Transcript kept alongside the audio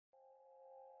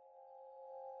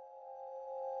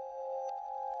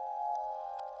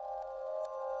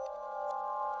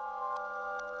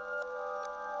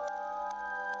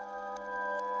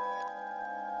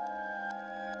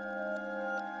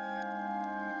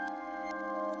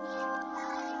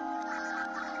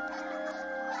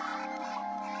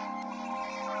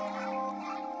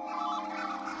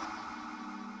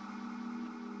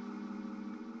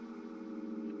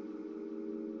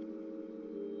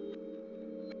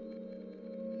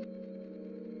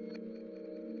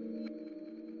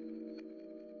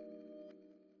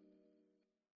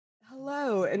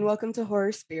and welcome to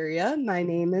Horrorsperia. My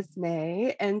name is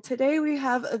May, and today we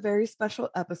have a very special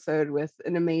episode with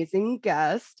an amazing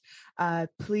guest.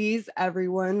 Please,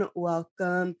 everyone,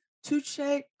 welcome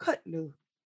Tuğçe Kutlu.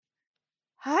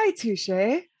 Hi,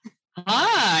 Tuğçe.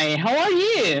 Hi, how are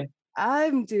you?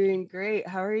 I'm doing great.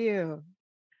 How are you?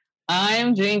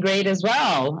 I'm doing great as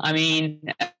well. I mean,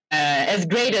 as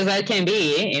great as I can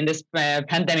be in this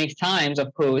pandemic times,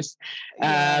 of course.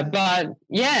 But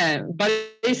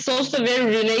it's also very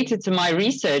related to my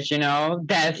research,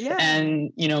 death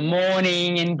and,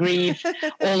 mourning and grief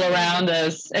all around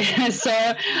us. So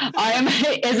I am,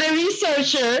 as a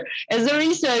researcher,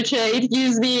 it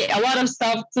gives me a lot of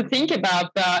stuff to think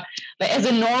about. But as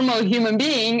a normal human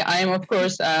being, I am, of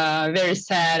course, very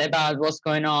sad about what's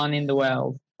going on in the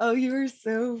world. Oh, you were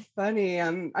so funny.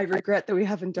 I regret that we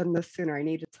haven't done this sooner. I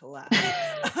needed to laugh.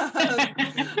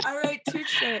 All right,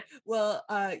 Tuğçe. Well,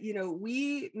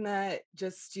 we met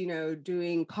just,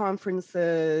 doing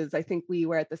conferences. I think we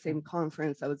were at the same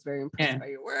conference. I was very impressed by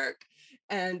your work.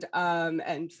 And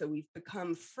so we've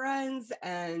become friends,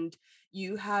 and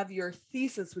you have your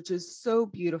thesis, which is so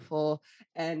beautiful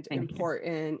and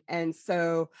important. And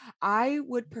so I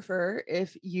would prefer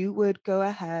if you would go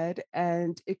ahead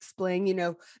and explain,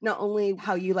 not only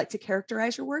how you like to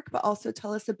characterize your work, but also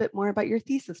tell us a bit more about your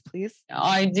thesis, please.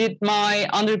 I did my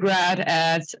undergrad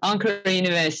at Ankara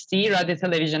University, Radio,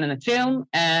 Television and Film,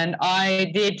 and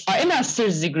I did a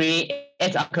master's degree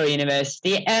at Ankara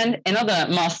University and another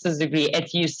master's degree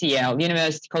at UCL,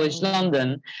 University College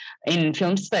London, in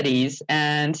film studies.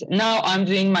 And now I'm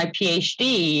doing my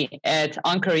PhD at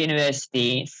Ankara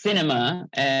University, cinema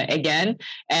again.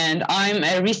 And I'm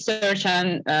a research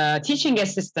and teaching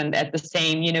assistant at the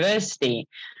same university.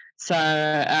 So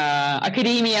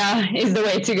academia is the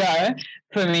way to go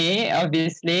for me,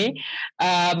 obviously.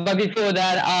 But before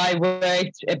that, I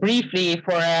worked briefly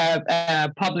for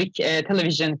a public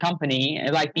television company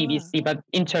like BBC, but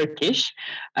in Turkish.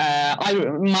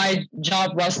 My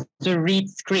job was to read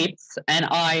scripts, and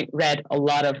I read a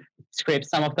lot of scripts.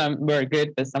 Some of them were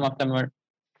good, but some of them were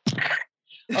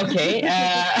okay.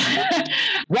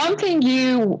 One thing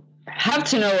you have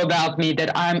to know about me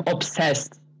that I'm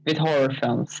obsessed with horror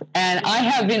films, and I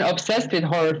have been obsessed with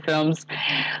horror films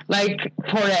like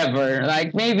forever,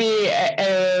 like maybe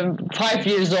 5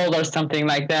 years old or something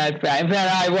like that, where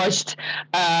I watched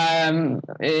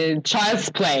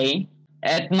Child's Play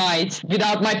at night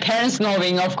without my parents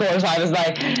knowing. Of course, I was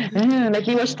like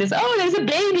you watch this, oh, there's a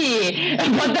baby.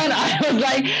 But then I was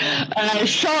like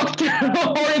shocked,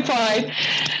 horrified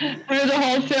through the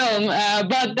whole film.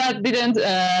 But that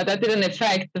didn't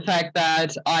affect the fact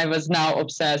that I was now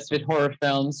obsessed with horror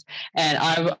films, and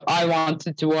I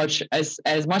wanted to watch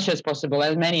as much as possible,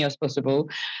 as many as possible.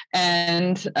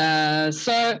 And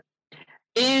so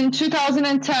in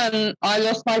 2010, I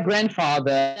lost my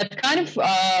grandfather. That kind of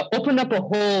opened up a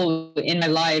hole in my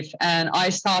life, and I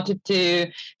started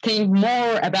to think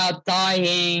more about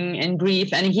dying and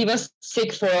grief. And he was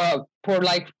sick for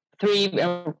like 3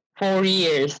 or 4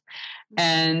 years.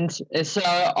 And so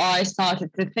I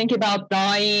started to think about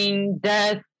dying,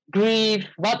 death, grief.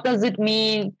 What does it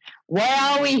mean?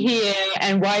 Why are we here,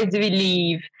 and why do we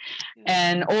leave?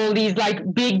 And all these like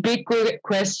big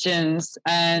questions.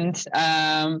 And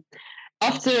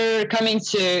after coming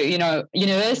to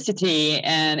university,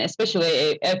 and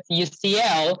especially at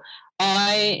UCL,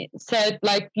 I said,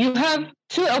 like, you have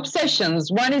two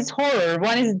obsessions. One is horror,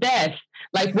 one is death.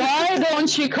 Like, why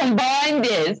don't you combine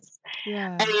this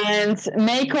and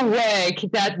make a work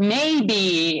that may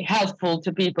be helpful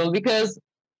to people? Because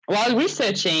while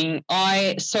researching,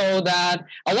 I saw that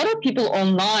a lot of people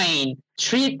online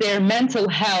treat their mental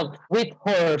health with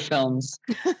horror films.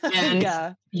 And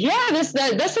that's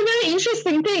a very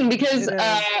interesting thing, because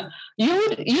you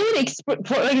would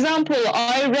for example,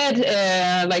 I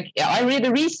read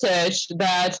the research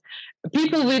that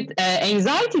people with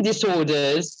anxiety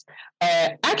disorders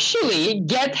actually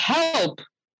get help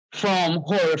from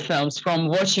horror films, from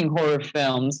watching horror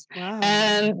films.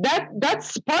 And that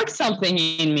sparked something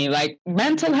in me. Like,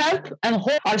 mental health and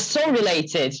horror are so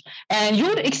related, and you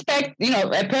would expect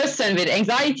a person with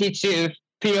anxiety to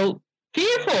feel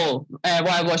fearful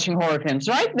while watching horror films,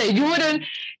 right? You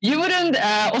wouldn't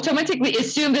automatically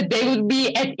assume that they would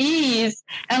be at ease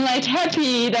and like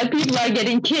happy that people are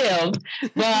getting killed.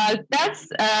 But that's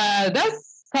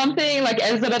something like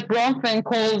Elizabeth Bronfen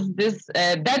calls this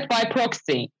death by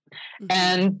proxy.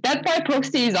 And that by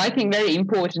proxy is, I think, very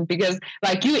important, because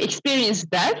like you experience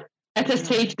death at a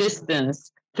safe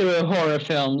distance through horror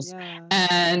films.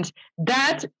 And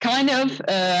that kind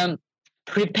of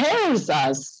prepares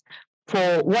us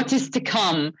for what is to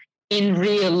come in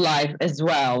real life as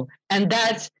well. And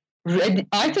that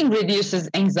I think reduces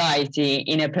anxiety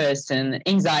in a person,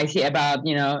 anxiety about,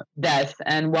 death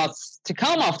and what's to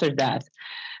come after death.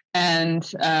 And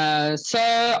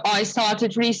so I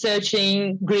started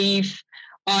researching grief.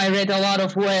 I read a lot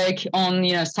of work on,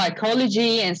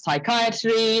 psychology and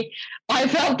psychiatry. I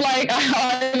felt like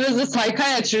I was a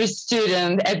psychiatry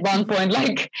student at one point.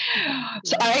 Like,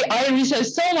 so I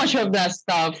researched so much of that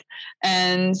stuff.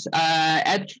 And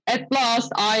at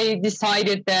last, I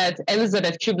decided that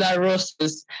Elizabeth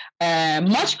Kübler-Ross's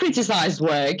much criticized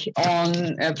work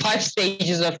on 5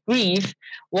 stages of grief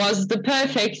was the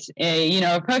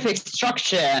perfect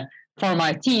structure for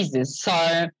my thesis.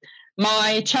 So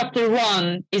my chapter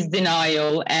 1 is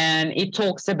denial, and it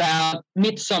talks about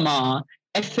Midsommar,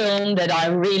 a film that I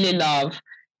really love,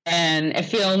 and a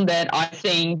film that I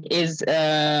think is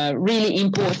really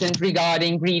important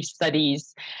regarding grief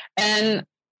studies. And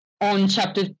on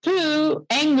chapter 2,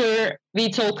 anger, we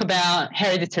talk about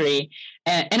Hereditary,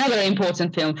 another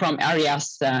important film from Ari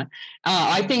Aster.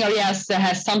 I think Ari Aster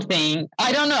has something.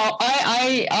 I don't know.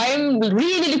 I'm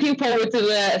really looking forward to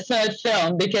the 3rd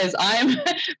film, because I'm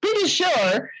pretty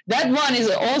sure that one is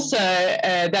also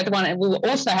that one will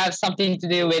also have something to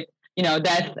do with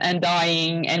death and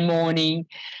dying and mourning,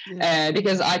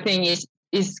 because I think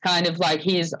is kind of like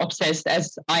he is obsessed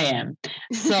as I am.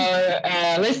 So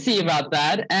let's see about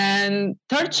that. And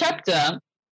 3rd chapter,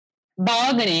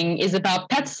 Bargaining, is about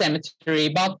Pet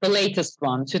Sematary, about the latest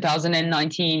one,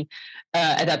 2019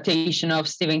 adaptation of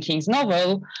Stephen King's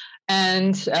novel.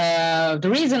 And the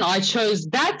reason I chose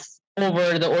that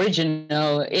over the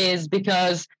original is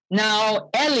because now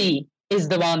Ellie is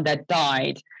the one that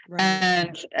died. Right.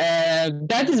 And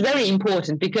that is very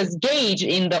important, because Gage,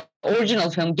 in the original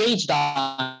film, Gage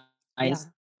dies. Yeah.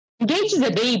 Gage is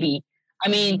a baby. I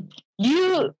mean,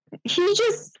 he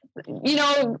just,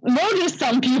 murders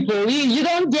some people. You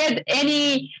don't get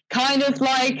any kind of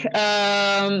like,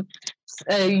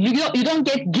 you don't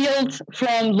get guilt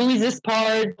from Louise's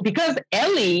part, because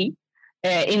Ellie,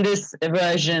 in this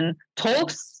version,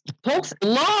 talks a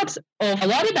lot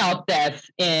about death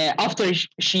after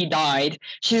she died.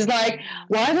 She's like,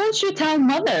 why don't you tell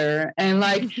mother? And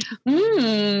like,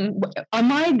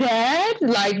 am I dead?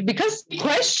 Like, because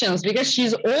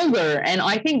she's older. And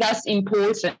I think that's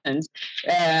important,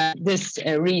 this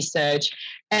research.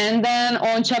 And then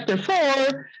on chapter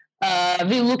 4,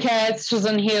 we look at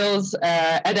Susan Hill's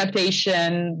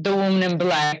adaptation, The Woman in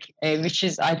Black, which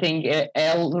is, I think, a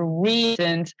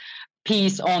recent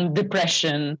piece on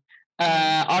depression.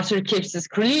 Arthur Kipps is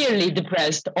clearly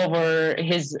depressed over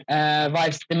his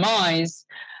wife's demise.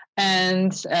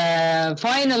 And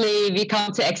finally, we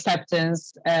come to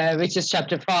Acceptance, which is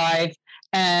chapter 5.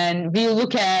 And we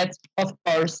look at, of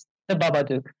course, The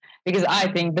Babadook, because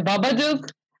I think The Babadook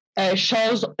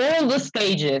shows all the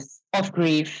stages of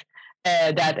grief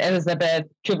that Elizabeth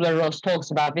Kübler-Ross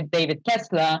talks about with David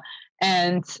Kessler.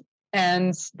 And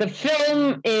the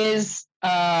film is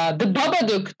the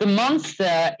Babadook, the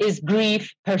monster, is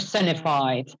grief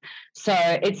personified. So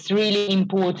it's really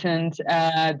important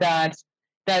that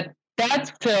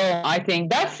film, I think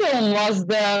that film was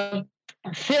the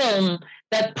film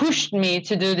that pushed me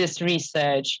to do this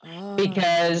research.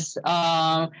 Because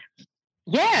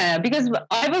because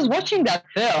I was watching that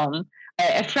film.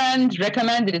 A friend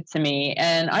recommended it to me,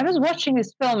 and I was watching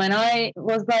this film, and I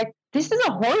was like, this is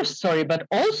a horror story, but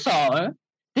also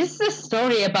this is a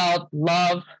story about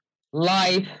love,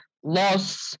 life,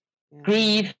 loss,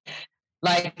 grief,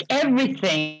 like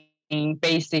everything,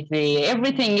 basically.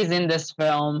 Everything is in this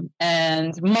film.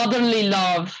 And motherly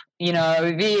love,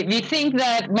 we think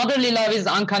that motherly love is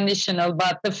unconditional,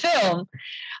 but the film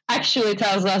actually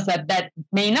tells us that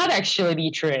may not actually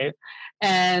be true.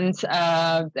 And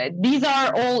these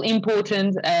are all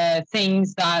important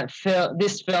things that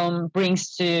this film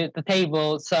brings to the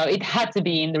table. So it had to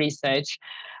be in the research.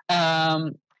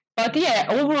 But yeah,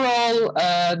 overall,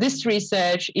 this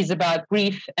research is about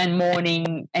grief and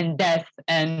mourning and death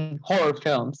and horror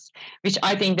films, which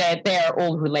I think that they are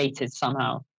all related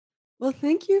somehow. Well,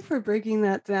 thank you for breaking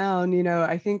that down.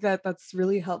 I think that that's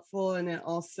really helpful. And it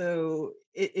also,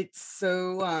 it's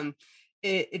so...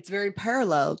 it's very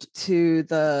paralleled to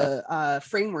the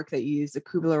framework that you use, the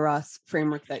Kubler-Ross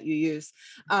framework that you use.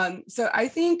 So I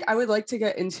think I would like to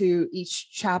get into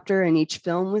each chapter and each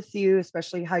film with you,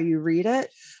 especially how you read it.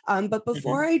 But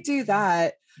before I do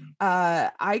that,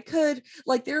 I could,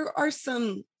 there are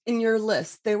some in your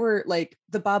list. They were like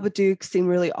The Babadook seemed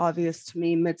really obvious to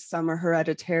me, Midsommar,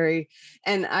 Hereditary,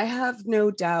 and I have no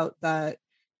doubt that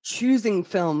choosing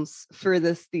films for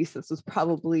this thesis was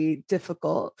probably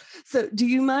difficult. So do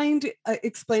you mind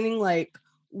explaining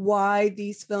why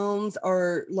these films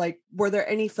are like, were there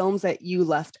any films that you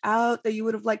left out that you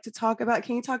would have liked to talk about?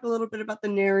 Can you talk a little bit about the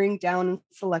narrowing down and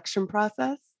selection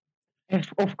process?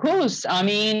 Of course. I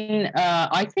mean,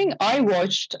 I think I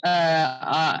watched,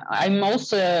 I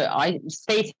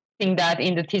stating that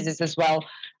in the thesis as well.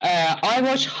 I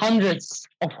watched hundreds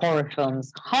of horror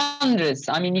films, hundreds.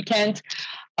 I mean,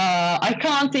 I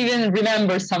can't even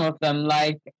remember some of them,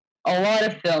 like a lot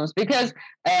of films, because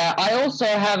I also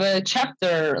have a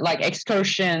chapter, like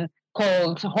excursion,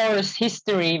 called Horror's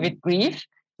History with Grief,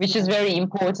 which is very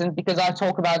important because I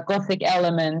talk about Gothic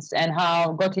elements and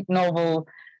how Gothic novel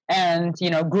and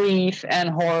grief and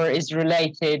horror is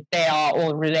related. They are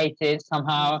all related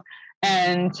somehow.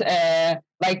 And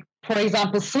like, for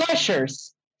example,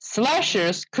 slashers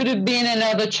could have been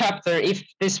another chapter if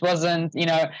this wasn't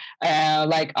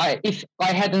if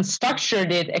I hadn't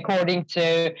structured it according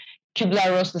to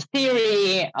Kubler-Ross's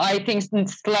theory. I think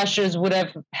slashers would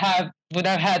have had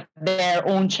their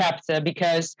own chapter,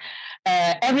 because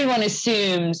everyone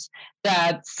assumes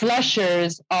that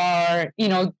slashers are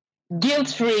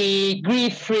guilt-free,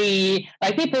 grief-free,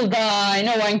 like people die,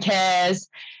 no one cares.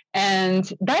 And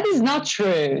that is not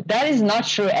true. That is not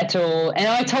true at all. And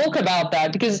I talk about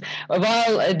that because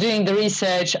while doing the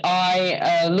research,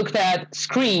 I looked at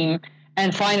Scream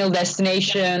and Final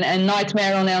Destination and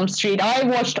Nightmare on Elm Street. I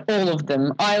watched all of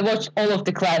them. I watched all of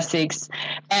the classics.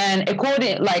 And on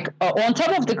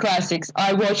top of the classics,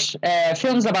 I watched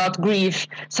films about grief,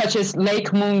 such as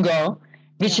Lake Mungo,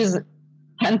 which is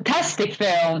fantastic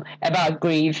film about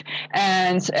grief,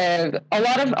 and a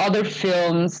lot of other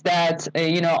films that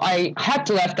I had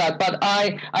to left out, but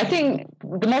I think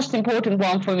the most important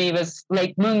one for me was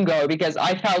Lake Mungo, because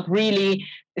I felt really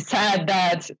sad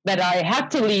that I had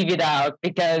to leave it out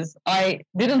because I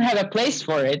didn't have a place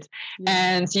for it.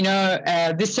 And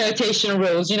dissertation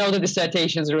rules, the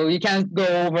dissertations rule, you can't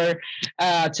go over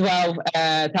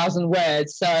 12,000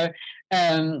 words. So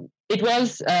it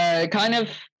was kind of,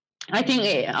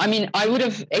 I would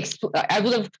have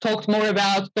talked more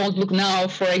about Don't Look Now,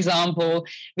 for example,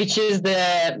 which is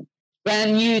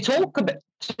when you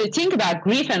think about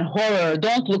grief and horror,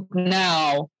 Don't Look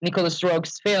Now, Nicholas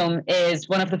Roeg's film, is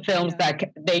one of the films that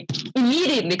they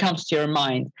immediately comes to your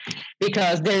mind,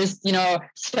 because there's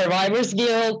survivor's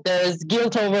guilt, there's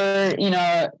guilt over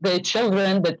the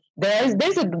children, but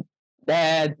there's a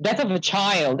death of a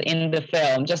child in the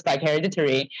film, just like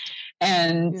Hereditary.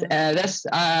 And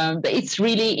it's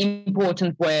really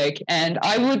important work. And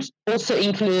I would also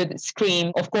include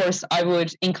Scream. Of course, I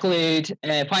would include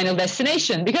Final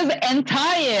Destination, because the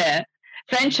entire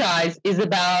franchise is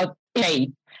about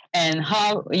fate and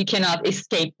how you cannot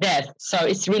escape death. So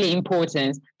it's really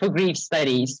important for grief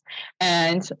studies.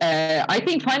 And I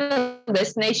think Final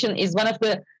Destination is one of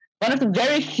the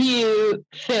very few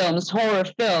horror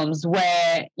films,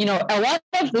 where a lot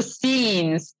of the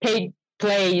scenes take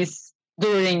place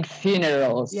during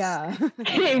funerals.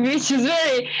 which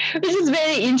is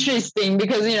very interesting,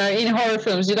 because in horror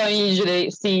films you don't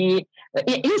usually see,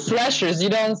 in slashers you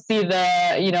don't see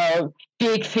the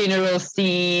big funeral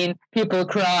scene, people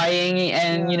crying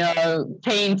and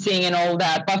painting and all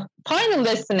that. But Final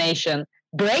Destination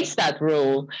breaks that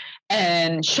rule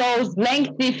and shows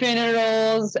lengthy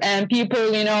funerals and people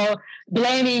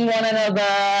blaming one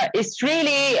another. It's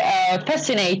really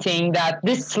fascinating that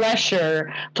this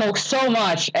slasher talks so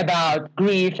much about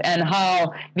grief and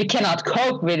how we cannot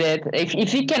cope with it.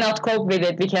 If we cannot cope with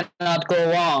it, we cannot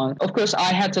go on. Of course,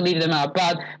 I had to leave them out.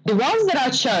 But the ones that I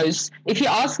chose, if you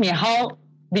ask me how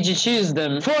did you choose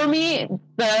them? For me,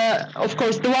 of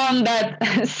course, the one that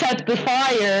set the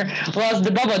fire was the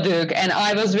Babadook, and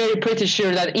I was pretty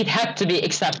sure that it had to be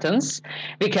Acceptance,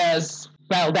 because,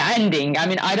 well, the ending. I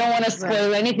mean, I don't want to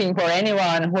spoil anything for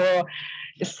anyone who's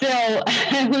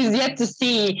yet to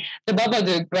see the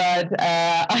Babadook, but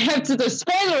I have to do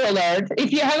spoiler alert.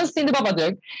 If you haven't seen the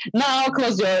Babadook, now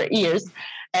close your ears.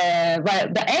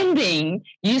 But the ending,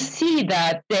 you see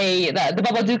that the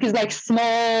Babadook is like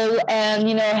small and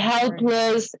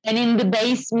helpless and in the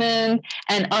basement,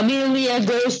 and Amelia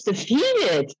goes to feed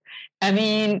it. I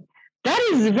mean, that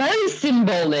is very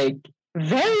symbolic,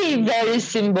 very, very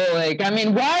symbolic. I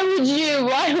mean, why would you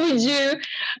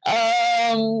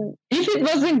if it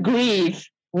wasn't grief,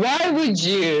 why would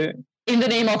you, in the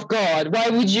name of God, why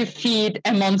would you feed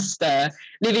a monster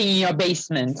living in your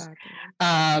basement? Exactly.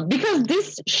 Because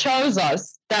this shows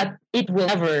us that it will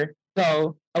never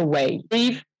go away.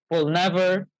 Grief will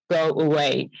never go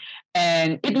away.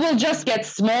 And it will just get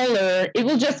smaller. It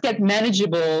will just get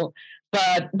manageable.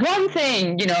 But one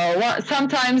thing,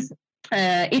 sometimes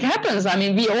it happens. I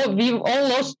mean, we've all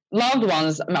lost loved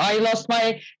ones. I lost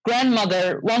my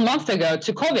grandmother 1 month ago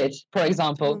to COVID, for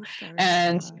example.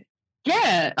 And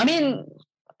yeah, I mean,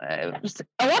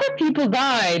 a lot of people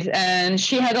died, and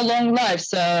she had a long life.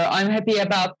 So I'm happy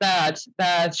about that.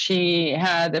 That she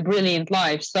had a brilliant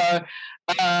life. So,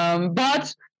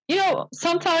 but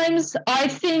sometimes I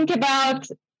think about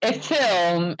a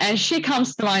film, and she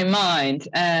comes to my mind,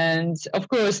 and of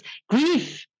course,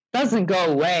 grief doesn't go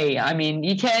away. I mean,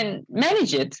 you can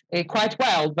manage it quite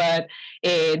well, but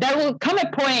there will come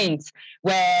a point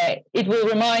where it will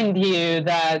remind you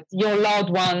that your loved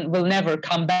one will never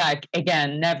come back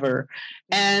again, never.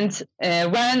 And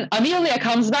when Amelia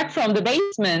comes back from the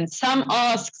basement, Sam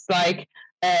asks, like,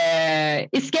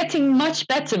 it's getting much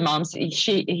better, Mom.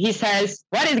 He says,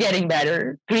 what is getting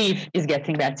better? Grief is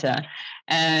getting better.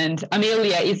 And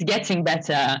Amelia is getting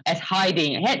better at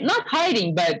hiding, not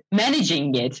hiding, but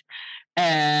managing it.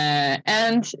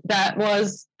 And that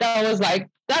was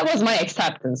my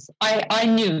acceptance. I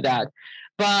knew that.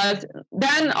 But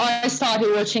then I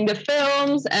started watching the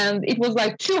films, and it was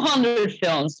like 200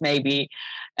 films maybe.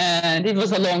 And it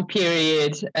was a long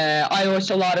period. I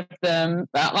watched a lot of them.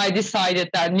 I decided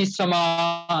that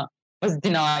Midsommar was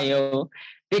denial,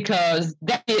 because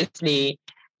obviously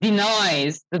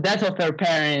denies the death of her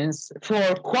parents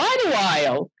for quite a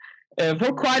while.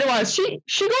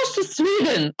 She goes to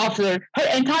Sweden after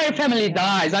her entire family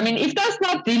dies. I mean, if that's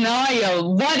not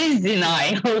denial, what is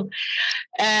denial?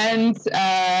 And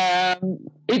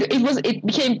it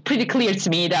became pretty clear to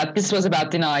me that this was about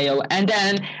denial. And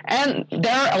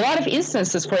there are a lot of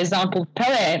instances. For example,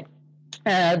 Pele,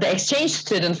 the exchange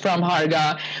student from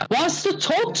Harga, wants to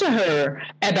talk to her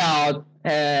about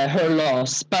her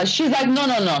loss, but she's like, no.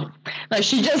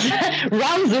 She just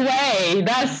runs away.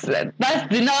 That's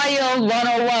denial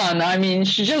 101. I mean,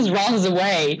 she just runs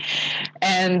away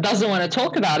and doesn't want to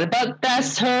talk about it. But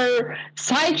that's her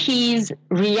psyche's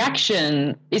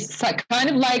reaction. It's kind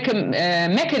of like a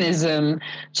mechanism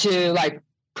to like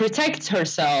protect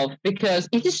herself, because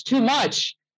it is too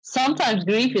much. Sometimes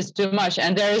grief is too much,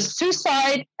 and there is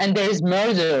suicide and there is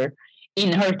murder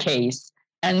in her case,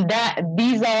 and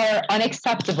these are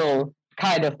unacceptable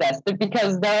kind of deaths,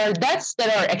 because there are deaths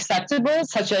that are acceptable,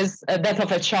 such as a death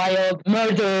of a child,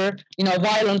 murder,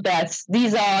 violent deaths.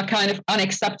 These are kind of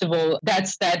unacceptable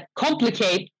deaths that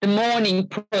complicate the mourning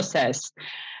process.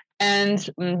 And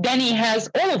Danny has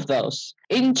all of those.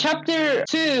 In chapter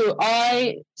 2,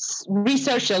 I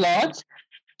researched a lot.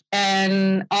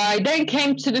 And I then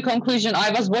came to the conclusion.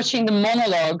 I was watching the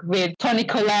monologue with Toni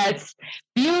Collette's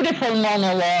beautiful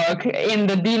monologue in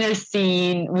the dinner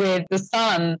scene with the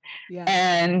son. Yeah.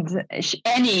 And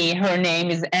Annie, her name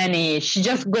is Annie, she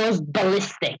just goes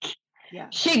ballistic. Yeah.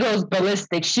 She goes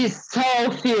ballistic. She's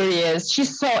so furious.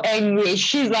 She's so angry.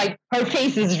 She's like, her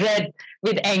face is red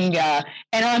with anger.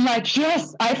 And I'm like,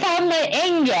 yes, I found my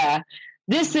anger.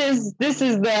 This is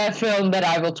the film that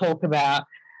I will talk about.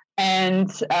 And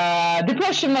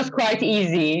depression was quite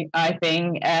easy, I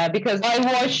think, because I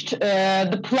watched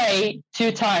the play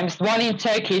 2 times, one in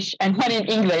Turkish and one in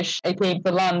English. I came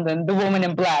to London, The Woman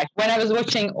in Black. When I was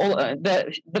watching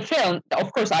the film,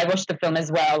 of course, I watched the film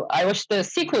as well. I watched the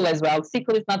sequel as well. The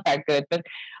sequel is not that good, but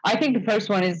I think the first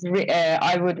one is,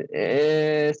 I would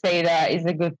say that is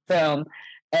a good film.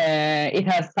 It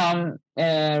has some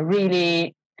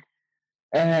really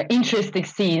interesting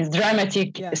scenes,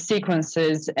 dramatic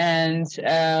sequences, and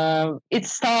it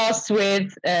starts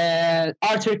with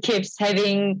Arthur Kipps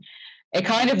having a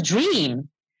kind of dream.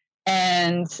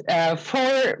 And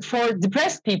for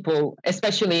depressed people,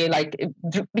 especially, like,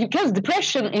 because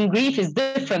depression in grief is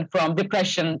different from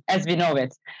depression as we know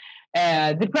it.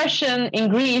 Depression in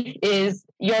grief is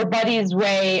your body's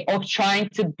way of trying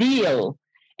to deal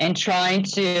and trying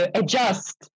to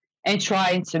adjust and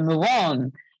trying to move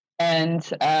on. And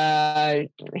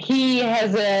he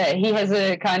has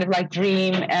a kind of like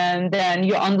dream, and then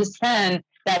you understand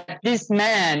that this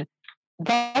man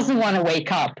doesn't want to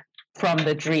wake up from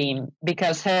the dream,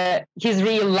 because his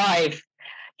real life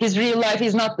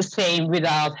is not the same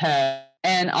without her.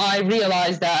 And I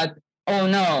realized that, oh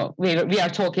no, we are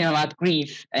talking about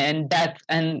grief and death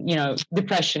and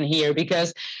depression here,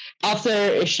 because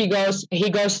after he goes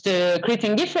to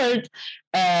Cretan Gifford.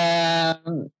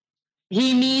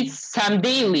 He meets Sam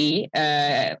Daly,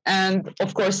 and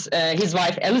of course his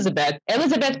wife Elizabeth.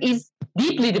 Elizabeth is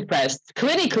deeply depressed,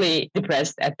 clinically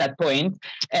depressed at that point,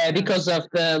 because of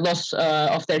the loss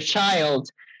of their child.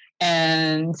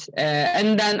 And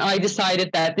then I decided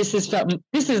that this is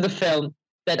the film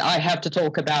that I have to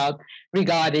talk about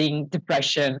regarding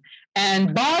depression.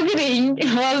 And bargaining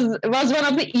was one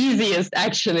of the easiest,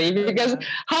 actually, because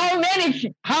how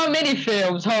many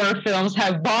horror films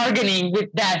have bargaining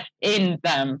with death in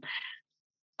them?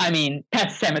 I mean,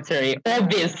 Pet Cemetery,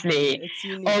 obviously,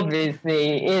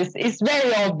 it's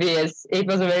very obvious. It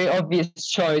was a very obvious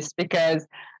choice because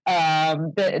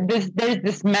there's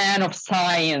this man of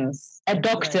science, a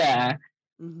doctor,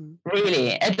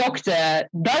 really, a doctor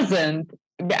doesn't,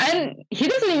 and he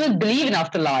doesn't even believe in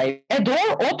afterlife. A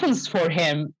door opens for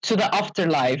him to the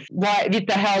afterlife with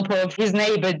the help of his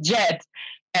neighbor Jet,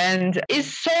 and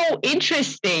it's so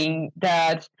interesting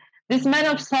that this man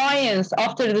of science,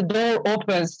 after the door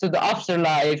opens to the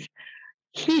afterlife,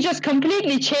 he just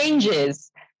completely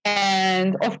changes.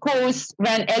 And of course,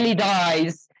 when Ellie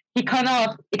dies, he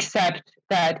cannot accept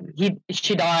that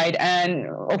she died. And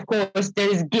of course,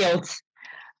 there is guilt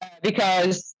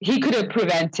because he could have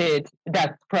prevented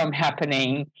that from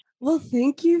happening. Well,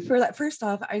 thank you for that. First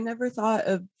off, I never thought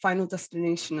of Final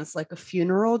Destination as like a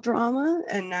funeral drama,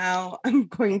 and now I'm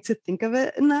going to think of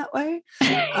it in that way.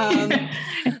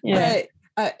 But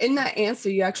in that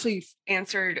answer, you actually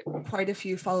answered quite a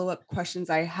few follow-up questions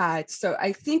I had. So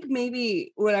I think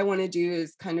maybe what I want to do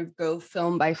is kind of go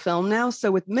film by film now.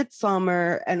 So with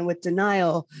Midsommar and with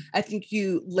Denial, I think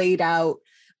you laid out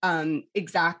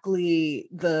exactly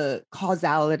the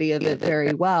causality of it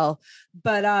very well.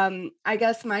 But I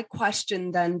guess my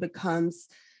question then becomes,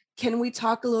 can we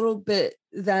talk a little bit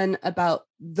then about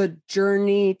the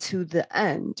journey to the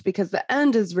end? Because the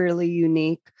end is really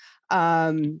unique.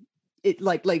 It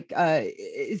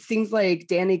seems like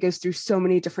Danny goes through so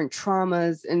many different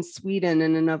traumas in Sweden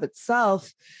in and of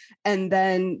itself. And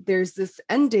then there's this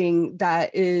ending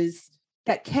that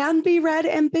can be read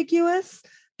ambiguous.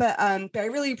 But I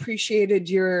really appreciated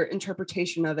your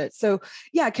interpretation of it. So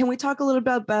yeah, can we talk a little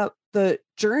bit about the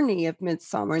journey of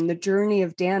Midsommar and the journey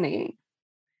of Danny?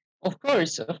 Of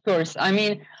course. I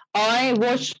mean, I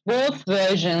watched both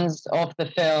versions of the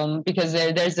film because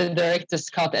there's a director's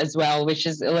cut as well, which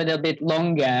is a little bit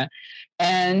longer.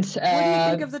 And what do you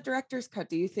think of the director's cut?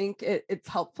 Do you think it's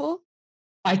helpful?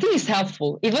 I think it's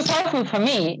helpful. It was helpful for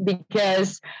me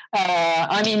because,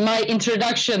 my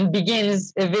introduction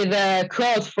begins with a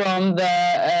quote from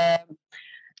the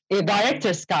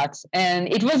director's cut,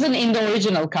 and it wasn't in the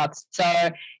original cut, so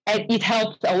it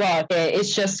helped a lot.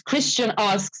 It's just Christian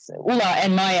asks Ula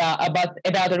and Maya about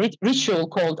a ritual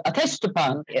called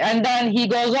Atestupan, and then he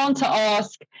goes on to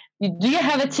ask, do you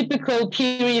have a typical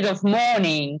period of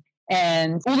mourning?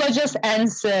 And Ula just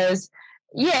answers,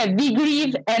 yeah, we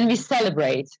grieve and we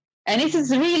celebrate. And it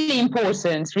is really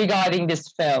important regarding this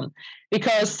film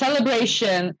because they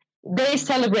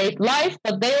celebrate life,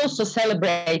 but they also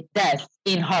celebrate death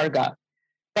in Harga.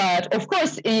 But of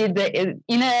course, in a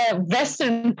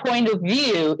Western point of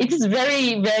view, it is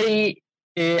very, very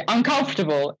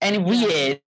uncomfortable and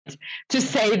weird to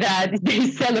say that they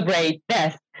celebrate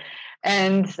death.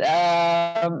 And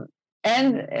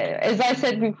as I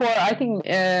said before, I think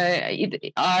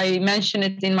I mentioned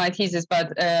it in my thesis,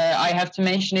 but I have to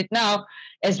mention it now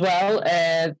as well.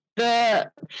 The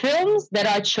films that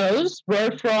I chose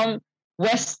were from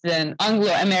Western,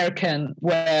 Anglo-American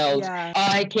world. Yeah.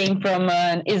 I came from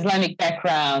an Islamic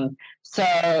background. So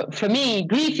for me,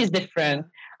 grief is different.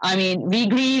 I mean, we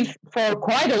grieve for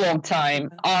quite a long time.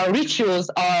 Our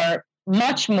rituals are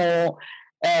much more,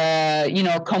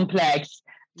 complex.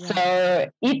 Yeah. So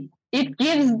it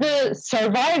gives the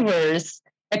survivors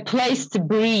a place to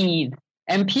breathe.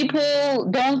 And people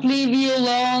don't leave you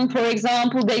alone. For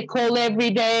example, they call every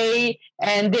day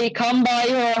and they come by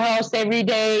your house every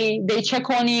day. They check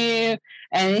on you.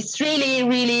 And it's really,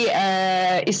 really,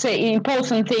 it's an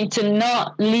important thing to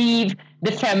not leave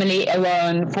the family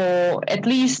alone for at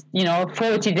least,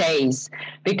 40 days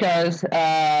because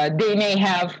they may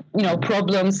have,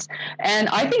 problems. And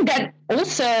I think that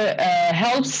also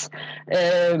helps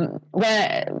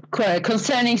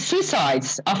concerning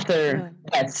suicides after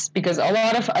deaths, because a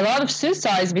lot of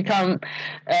suicides become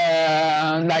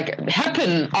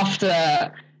happen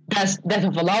after death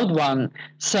of a loved one.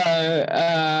 So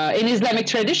in Islamic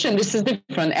tradition, this is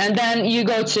different. And then you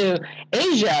go to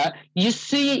Asia, you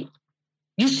see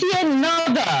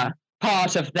another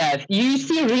part of death. You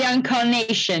see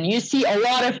reincarnation. You see a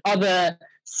lot of other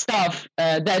stuff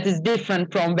that is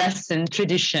different from Western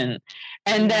tradition.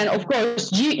 And then, of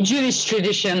course, Jewish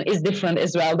tradition is different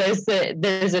as well. There's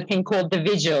a thing called The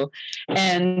Vigil.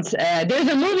 And there's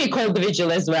a movie called The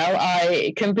Vigil as well.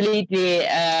 I completely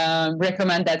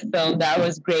recommend that film. That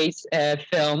was a great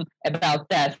film about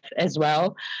death as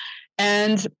well.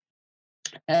 And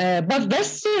but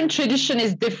Western tradition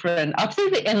is different. After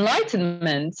the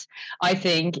Enlightenment, I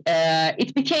think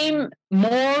it became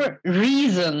more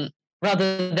reason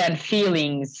rather than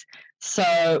feelings.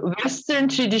 So Western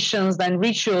traditions and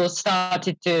rituals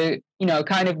started to,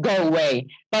 kind of go away.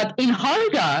 But in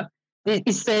Harga,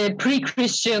 it's a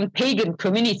pre-Christian pagan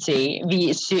community, we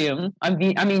assume.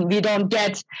 We don't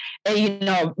get, we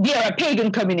are a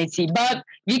pagan community, but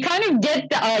we kind of get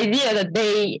the idea that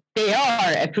they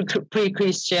are a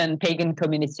pre-Christian pagan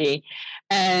community.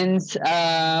 And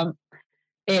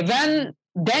when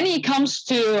Dani comes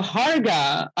to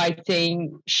Harga, I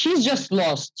think she's just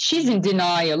lost. She's in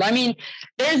denial. I mean,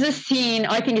 there's a scene,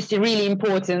 I think it's really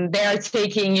important. They are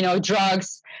taking,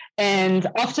 drugs. And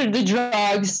after the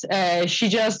drugs, she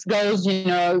just goes,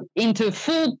 into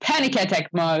full panic attack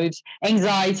mode,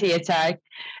 anxiety attack.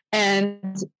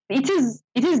 And it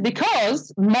is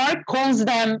because Mark calls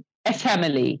them a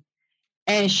family.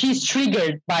 And she's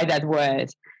triggered by that word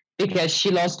because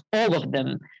she lost all of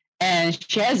them. And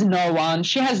she has no one.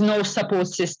 She has no support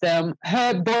system.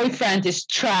 Her boyfriend is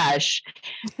trash.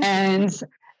 And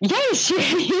yes, he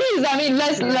is. I mean,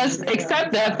 let's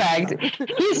accept that fact.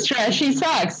 He's trash. He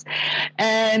sucks.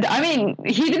 And I mean,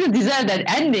 he didn't deserve that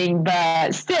ending,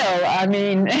 but still, I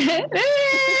mean, maybe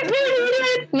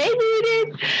he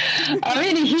did. I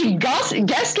mean, he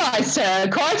gaslights her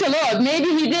quite a lot. Maybe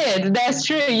he did. That's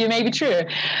true. You may be true.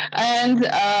 And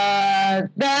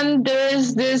then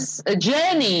there's this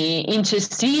journey into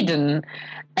Sweden,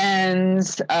 and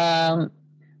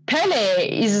Pele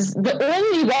is the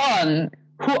only one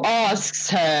who asks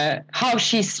her how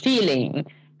she's feeling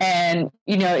and,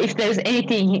 if there's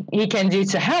anything he can do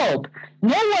to help.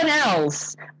 No one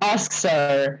else asks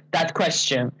her that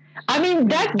question. I mean,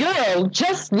 that girl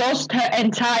just lost her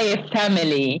entire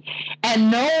family and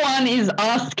no one is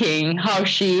asking how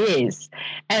she is.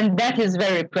 And that is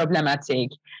very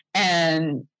problematic.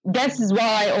 And that is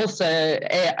why also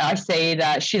I say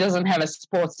that she doesn't have a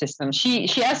support system. She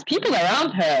has people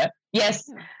around her, yes,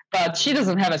 but she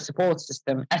doesn't have a support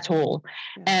system at all.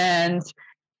 And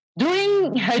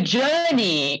during her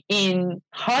journey in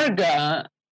Harga,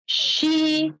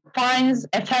 she finds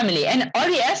a family. And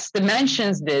Ari Aster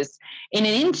mentions this in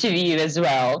an interview as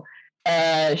well.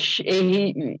 He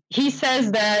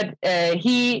says that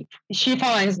Dani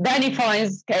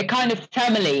finds a kind of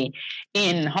family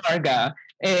in Harga.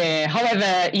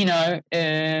 However,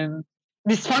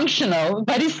 dysfunctional,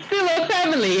 but it's still a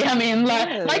family. I mean,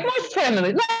 like most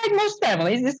families,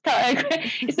 it's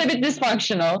a bit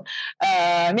dysfunctional,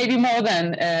 maybe more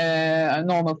than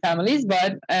normal families.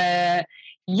 But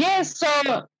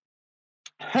so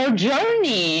her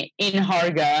journey in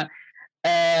Harga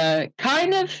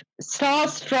kind of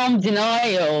starts from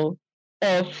denial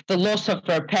of the loss of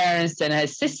her parents and her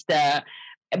sister,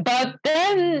 but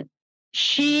then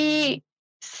she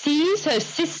sees her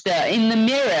sister in the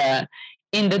mirror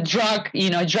in the drug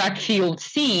field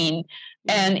scene,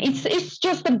 and it's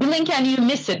just a blink and you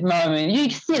miss it moment. You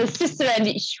see the sister and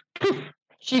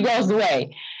she goes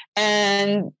away,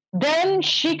 and then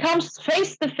she comes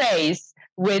face to face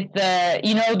with the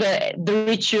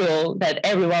ritual that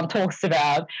everyone talks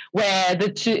about, where the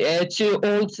two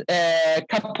old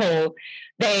couple,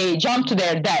 they jump to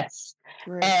their deaths,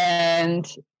 right. And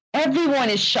everyone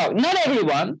is shocked. Not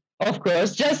everyone, of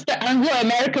course, just the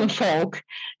Anglo-American folk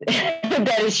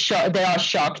that is shocked. They are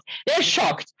shocked. They're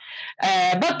shocked.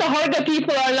 But the Harga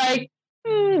people are like,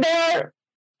 they're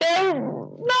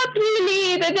not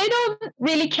really, they don't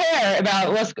really care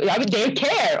about they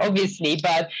care, obviously,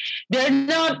 but they're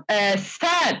not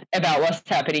sad about what's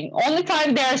happening. Only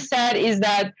time they're sad is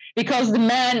that because the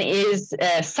man is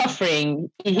suffering,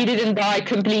 he didn't die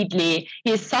completely,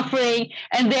 he's suffering,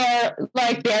 and they're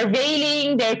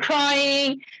wailing, they're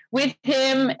crying with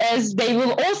him, as they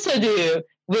will also do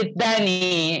with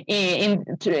Dani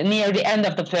near the end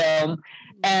of the film.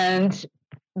 And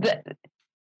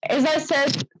as I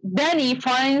said, Dani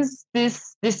finds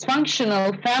this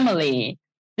dysfunctional family,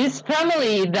 this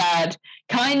family that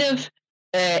kind of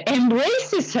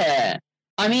embraces her.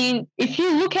 I mean, if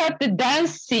you look at the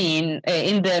dance scene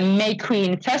in the May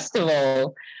Queen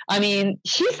Festival, I mean,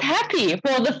 she's happy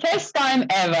for the first time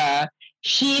ever.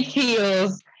 She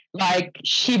feels like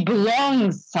she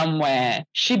belongs somewhere.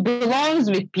 She belongs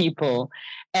with people.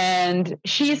 And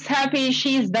she's happy,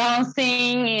 she's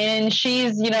dancing, and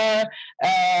she's,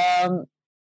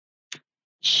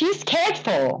 she's cared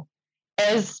for.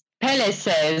 As Pele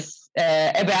says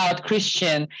about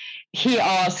Christian, he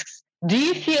asks, do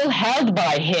you feel held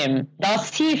by him?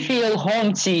 Does he feel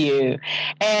home to you?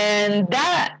 And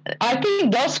that, I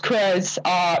think those quotes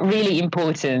are really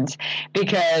important,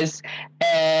 because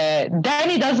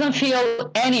Danny doesn't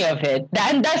feel any of it.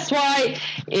 And that's why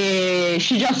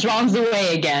she just runs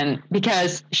away again,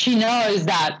 because she knows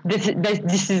that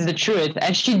this is the truth,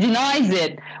 and she denies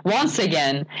it once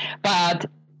again. But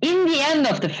in the end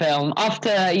of the film,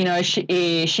 after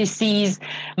she sees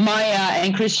Maya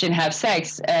and Christian have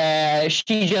sex,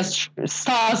 she just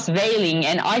starts wailing.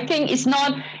 And I think it's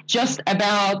not just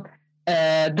about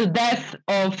the death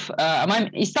of.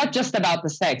 It's not just about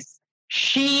the sex.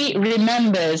 She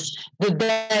remembers the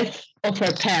death of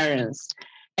her parents,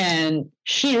 and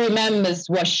she remembers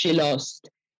what she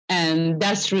lost. And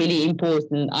that's really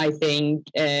important, I think,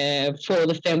 for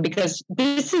the film, because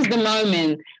this is the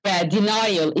moment where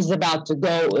denial is about to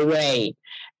go away.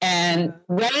 And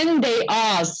when they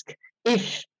ask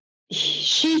if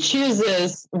she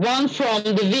chooses one from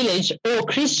the village or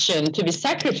Christian to be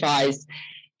sacrificed,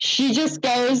 she just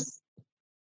goes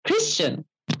Christian.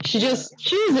 She just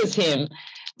chooses him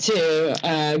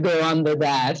to go under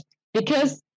that,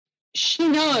 because she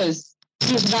knows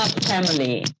he's not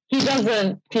family. He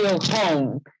doesn't feel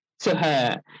home to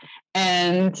her.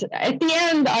 And at the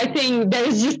end, I think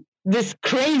there's just this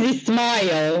crazy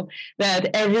smile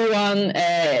that everyone,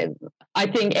 I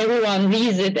think everyone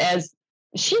reads it as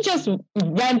she just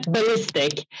went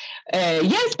ballistic.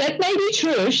 Yes, that may be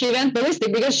true. She went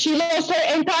ballistic because she lost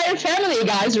her entire family,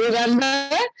 guys, remember?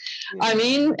 Yeah. I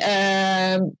mean,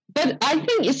 but I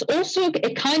think it's also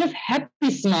a kind of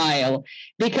happy smile,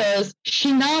 because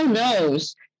she now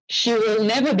knows she will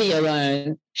never be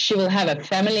alone. She will have a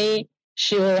family.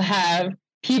 She will have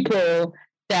people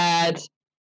that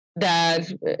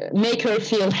make her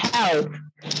feel held.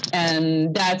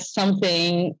 And that's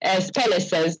something, as Pele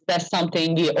says, that's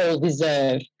something we all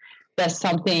deserve. That's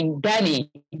something Danny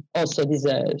also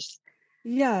deserves.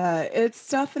 Yeah, it's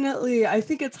definitely, I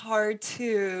think it's hard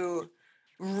to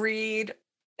read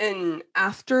an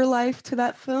afterlife to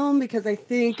that film, because I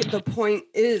think the point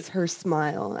is her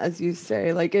smile, as you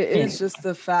say. Like, it is just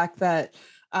the fact that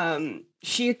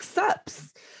she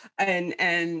accepts.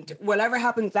 And whatever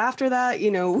happens after that,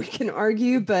 we can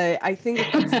argue, but I think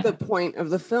that's the point of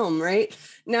the film, right?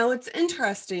 Now, it's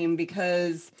interesting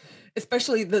because,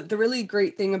 especially the really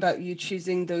great thing about you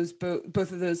choosing those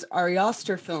both of those Ari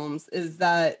Aster films is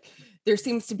that there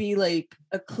seems to be like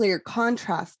a clear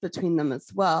contrast between them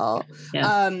as well.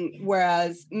 Yeah.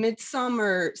 Whereas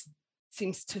Midsummer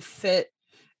seems to fit.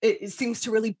 It seems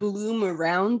to really bloom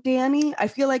around Danny. I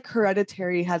feel like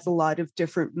Hereditary has a lot of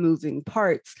different moving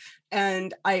parts.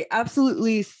 And I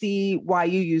absolutely see why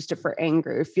you used it for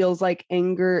anger. It feels like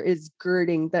anger is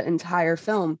girding the entire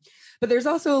film. But there's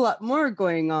also a lot more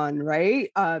going on, right?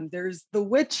 There's the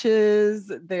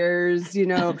witches. There's,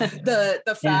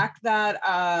 the fact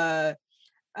that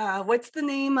what's the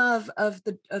name of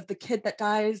the kid that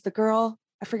dies? The girl?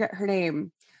 I forget her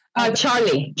name.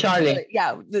 Charlie.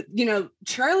 Yeah,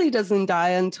 Charlie doesn't die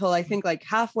until I think like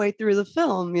halfway through the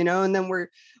film, and then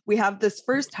we have this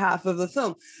first half of the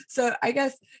film. So I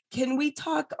guess can you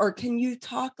talk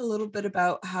a little bit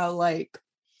about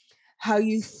how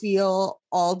you feel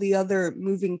all the other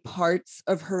moving parts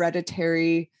of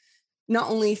Hereditary not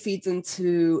only feeds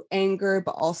into anger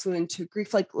but also into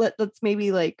grief? Like let's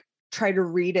maybe like try to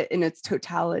read it in its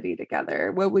totality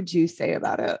together. What would you say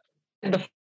about it? The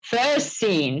first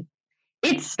scene,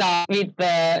 it starts with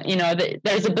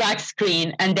there's a black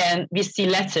screen, and then we see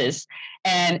letters,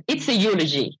 and it's a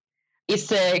eulogy.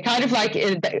 It's a kind of like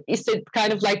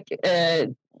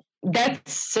death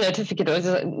certificate.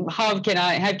 How can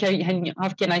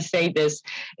I say this?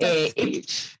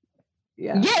 Speech.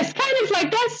 Yeah. Yes, kind of like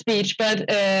that speech, but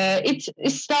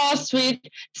it starts with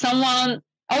someone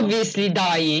obviously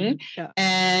dying, yeah.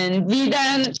 And we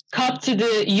then cut to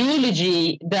the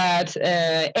eulogy that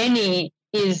Annie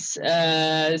is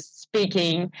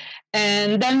speaking,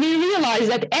 and then we realize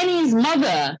that Annie's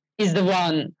mother is the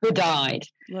one who died.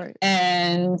 Right.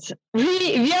 And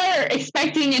we are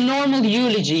expecting a normal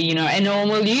eulogy, a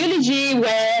normal eulogy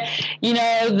where,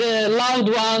 the loved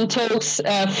one talks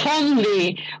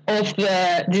fondly of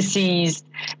the deceased.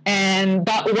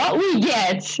 But what we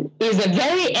get is a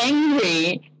very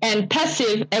angry and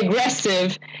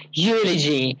passive-aggressive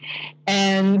eulogy.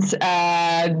 And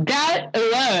that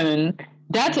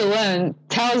alone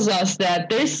tells us that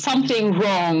there's something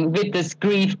wrong with this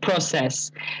grief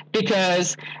process,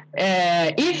 because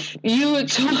if you're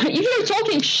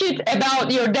talking shit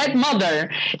about your dead mother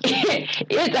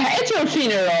at your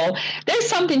funeral, there's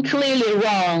something clearly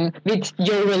wrong with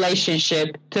your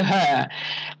relationship to her.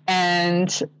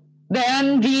 And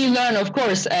then we learn, of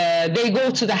course, they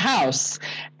go to the house,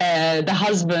 the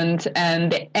husband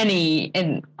and Annie,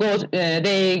 and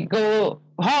they go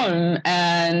home,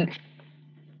 and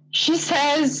she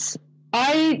says,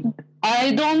 I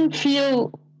don't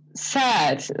feel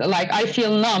sad, like I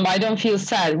feel numb, I don't feel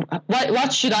sad.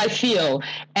 What should I feel?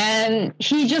 And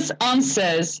he just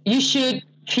answers, you should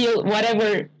feel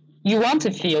whatever you want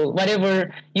to feel,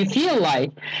 whatever you feel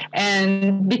like.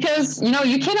 And because,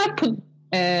 you cannot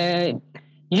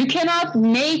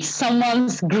make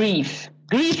someone's grief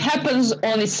happens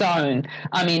on its own.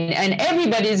 I mean, and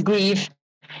everybody's grief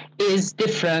is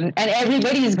different, and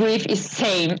everybody's grief is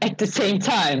same at the same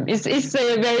time. It's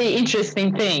a very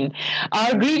interesting thing.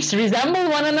 Our griefs resemble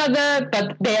one another,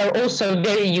 but they are also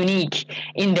very unique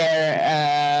in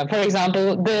their, for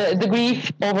example, the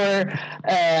grief over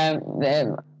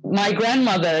my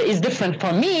grandmother is different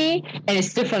for me, and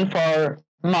it's different for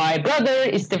my brother,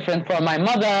 it's different for my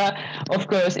mother, of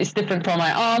course, it's different for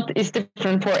my aunt, it's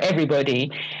different for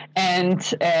everybody. And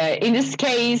in this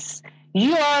case,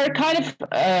 you are kind of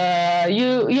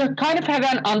you kind of have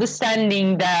an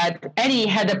understanding that Annie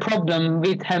had a problem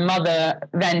with her mother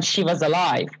when she was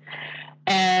alive.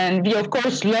 And we, of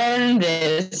course, learn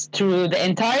this through the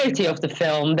entirety of the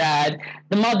film, that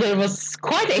the mother was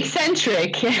quite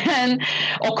eccentric and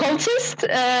occultist,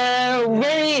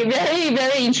 very, very,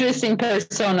 very interesting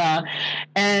persona.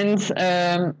 And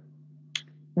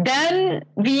then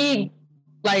we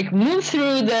move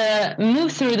through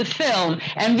the film,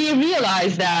 and we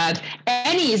realize that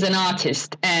Annie is an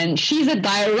artist, and she's a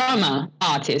diorama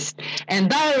artist. And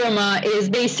diorama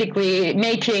is basically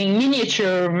making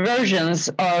miniature versions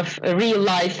of real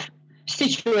life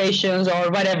situations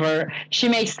or whatever. She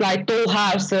makes like doll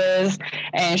houses,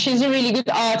 and she's a really good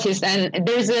artist. And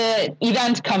there's an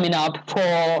event coming up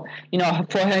for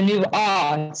her new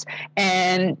art,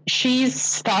 and she's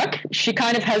stuck. She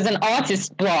kind of has an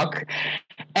artist block,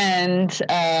 and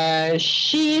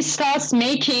she starts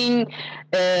making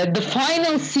the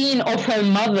final scene of her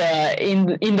mother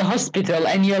in the hospital,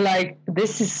 and you're like,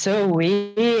 this is so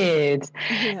weird.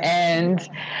 Yeah. And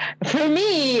for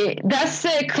me, that's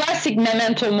a classic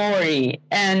memento mori,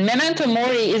 and memento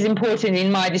mori is important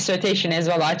in my dissertation as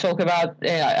well. I'll talk about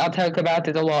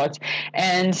it a lot.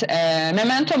 And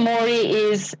memento mori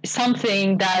is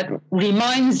something that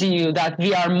reminds you that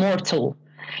we are mortal.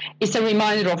 It's a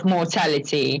reminder of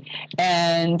mortality.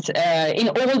 And in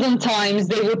olden times,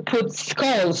 they would put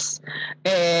skulls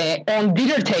on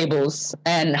dinner tables.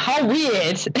 And how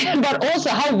weird, but also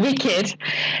how wicked.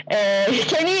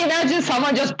 Can you imagine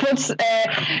someone just puts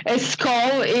a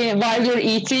skull while you're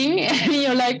eating? And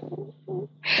you're like,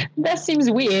 that seems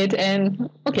weird, and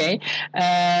okay.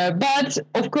 But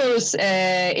of course,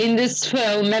 in this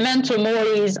film, memento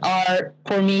moris are,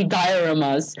 for me,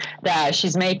 dioramas that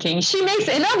she's making. She makes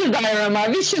another diorama,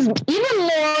 which is even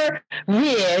more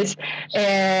weird,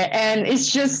 and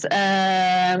it's just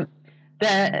I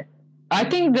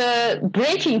think the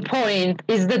breaking point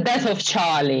is the death of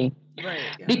Charlie. Right,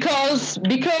 yeah. Because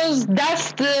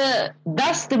that's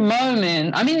the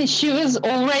moment. I mean, she was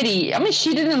already. I mean,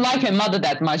 she didn't like her mother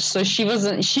that much, so she was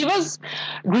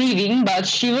grieving, but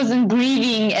she wasn't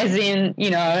grieving as in,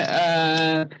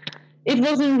 it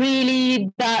wasn't really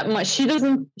that much. She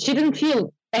didn't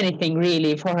feel anything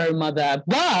really for her mother.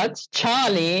 But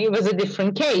Charlie was a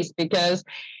different case, because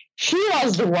she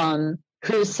was the one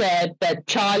who said that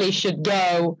Charlie should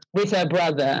go with her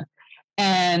brother.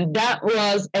 And that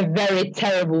was a very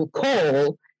terrible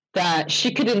call that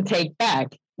she couldn't take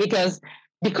back, because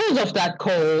of that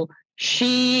call,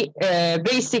 she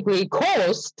basically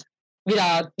caused,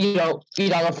 without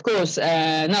of course,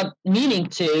 not meaning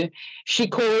to, she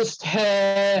caused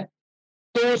her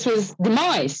daughter's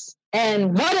demise.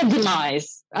 And what a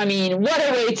demise. I mean, what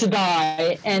a way to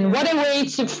die, and what a way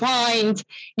to find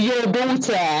your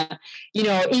daughter,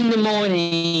 in the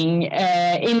morning,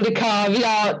 in the car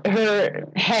without her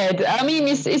head. I mean,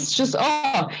 it's just,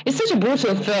 it's such a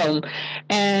brutal film.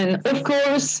 And of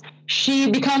course, she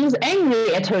becomes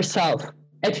angry at herself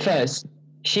at first.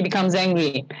 She becomes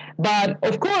angry. But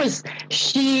of course,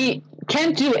 she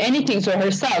can't do anything to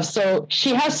herself. So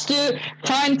she has to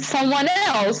find someone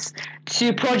else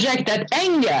to project that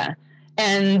anger.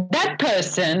 And that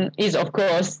person is, of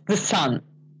course, the son.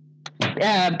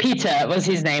 Peter was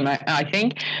his name, I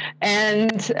think.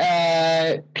 And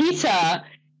Peter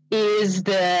is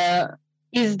the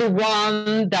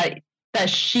one that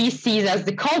she sees as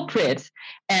the culprit.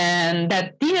 And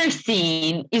that dinner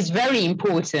scene is very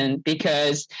important,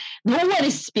 because no one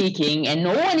is speaking and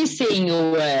no one is saying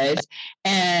a word.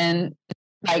 And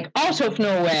out of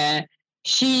nowhere,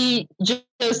 she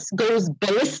just goes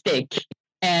ballistic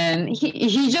and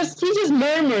he just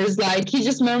murmurs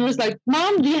like,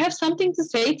 "Mom, do you have something to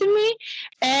say to me?"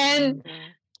 And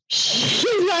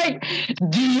she's like,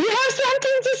 "Do you have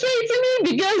something to say to me?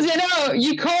 Because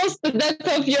you caused the death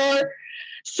of your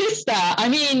sister." I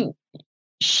mean,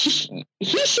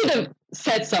 he should have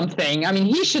said something. I mean,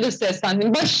 he should have said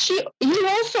something, but he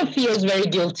also feels very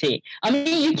guilty. I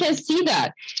mean, you can see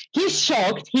that he's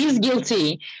shocked, he's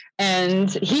guilty,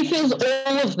 and he feels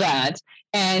all of that.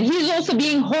 And he's also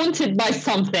being haunted by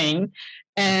something.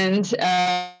 And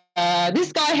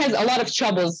this guy has a lot of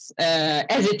troubles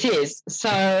as it is.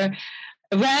 So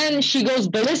when she goes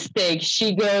ballistic,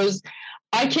 she goes,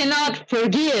 "I cannot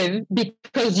forgive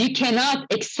because you cannot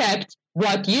accept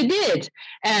what you did."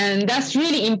 And that's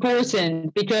really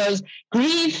important, because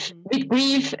with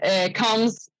grief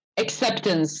comes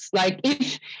acceptance. Like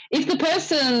if the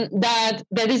person that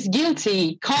is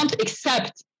guilty can't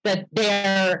accept that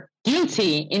they're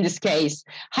guilty in this case,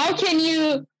 how can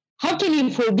you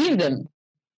forgive them?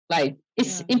 Like,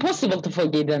 it's impossible to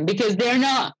forgive them, because they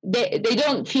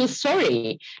don't feel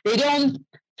sorry, they don't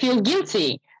feel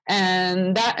guilty.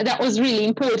 And that was really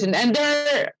important. And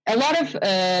there are a lot of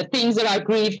things about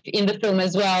grief in the film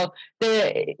as well.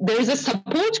 There is a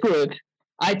support group.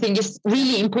 I think it's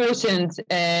really important,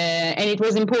 and it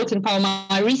was important for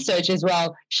my research as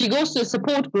well. She goes to a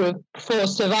support group for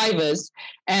survivors,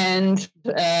 and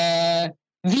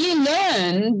we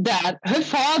learn that her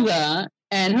father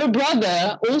and her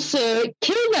brother also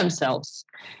killed themselves.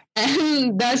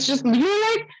 And that's just, you're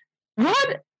like,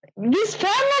 what? This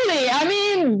family, I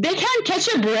mean, they can't catch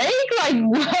a break. Like,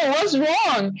 what's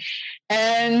wrong?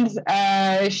 And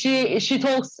she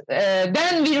talks.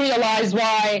 Then we realize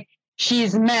why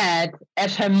she's mad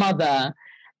at her mother,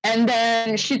 and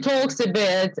then she talks a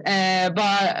bit.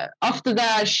 But after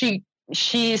that, she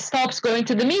stops going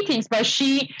to the meetings. But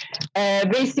she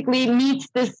basically meets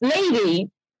this lady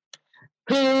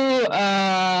who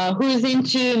is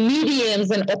into mediums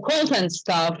and occult and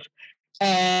stuff.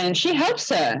 And she helps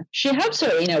her. She helps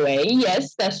her in a way.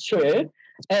 Yes, that's true.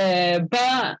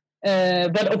 But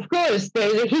of course,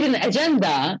 there's a hidden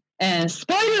agenda. And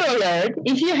spoiler alert: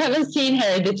 if you haven't seen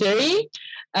Hereditary,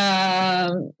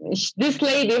 this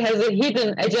lady has a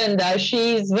hidden agenda.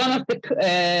 She's one of the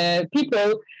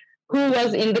people who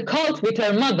was in the cult with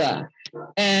her mother,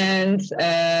 and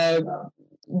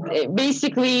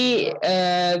basically,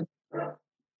 but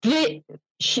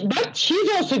she's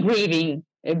also grieving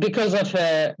because of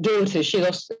her daughter. She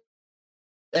lost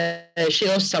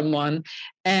someone,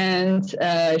 and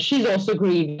she's also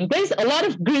grieving. There's a lot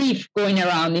of grief going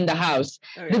around in the house.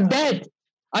 The dead.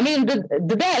 I mean,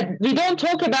 the dead. We don't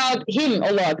talk about him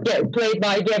a lot. Played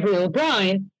by Gabriel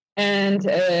Byrne, and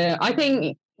I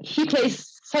think he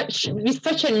plays with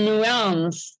such a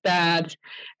nuance that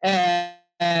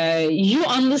you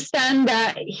understand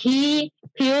that he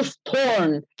feels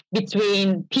torn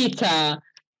between Peter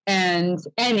and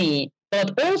Annie,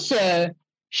 but also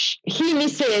he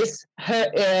misses her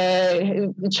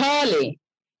Charlie,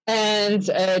 and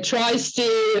tries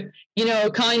to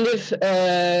kind of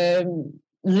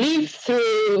live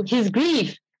through his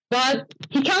grief, but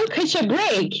he can't catch a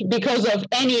break because of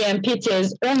Annie and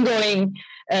Peter's ongoing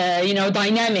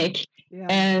dynamic.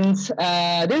 And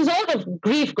there's a lot of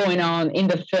grief going on in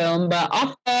the film, but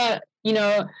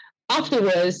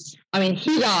afterwards, I mean,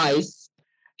 he dies,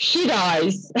 she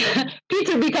dies,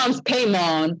 Peter becomes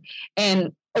Paimon,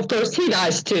 and of course he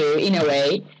dies too, in a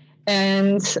way.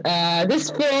 And this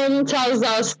film tells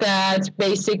us that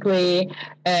basically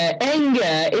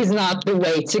anger is not the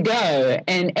way to go.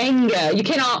 And anger, you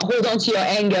cannot hold on to your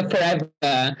anger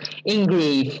forever in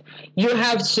grief. You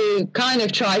have to kind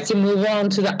of try to move on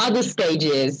to the other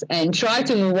stages and try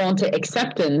to move on to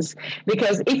acceptance.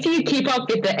 Because if you keep up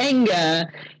with the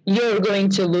anger, you're going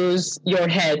to lose your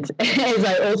head, as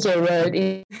I also wrote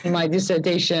in my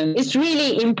dissertation. It's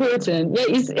really important. Yeah,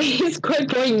 it's quite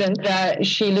poignant that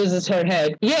she loses her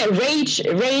head. Yeah, rage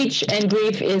and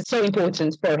grief is so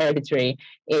important for Hereditary.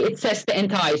 It sets the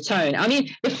entire tone. I mean,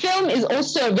 the film is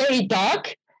also very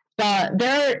dark, but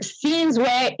there are scenes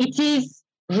where it is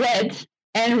red,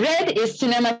 and red is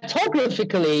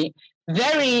cinematographically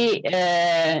very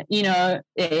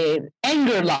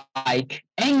anger-like.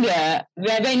 Anger,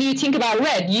 when you think about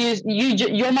red,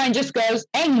 your mind just goes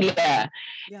anger.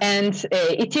 And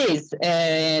it is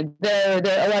there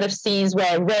are a lot of scenes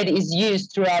where red is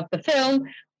used throughout the film,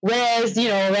 whereas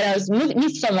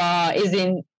Midsommar is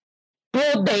in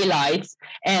broad daylight,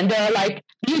 and there are like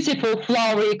beautiful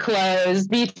flowery clothes,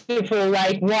 beautiful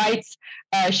like white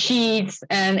sheets,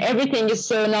 and everything is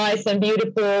so nice and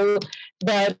beautiful.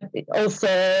 But also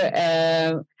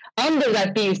under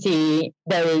that beauty,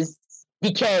 there is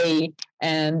decay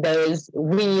and there's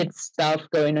weird stuff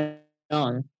going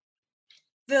on.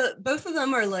 Both of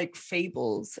them are like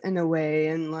fables in a way,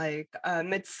 and like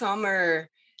Midsummer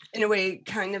in a way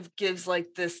kind of gives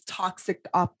like this toxic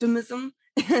optimism,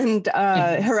 and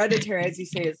Hereditary, as you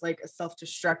say, is like a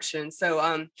self-destruction. So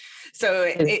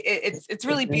it's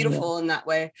really beautiful in that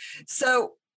way.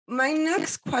 So my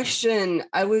next question,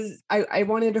 I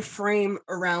wanted to frame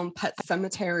around Pet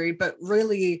Sematary, but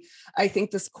really I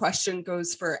think this question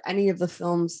goes for any of the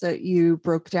films that you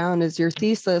broke down as your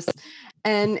thesis.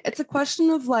 And it's a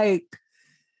question of like,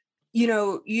 you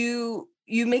know, you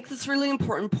make this really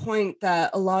important point that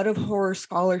a lot of horror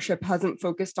scholarship hasn't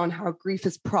focused on how grief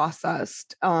is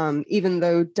processed, even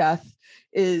though death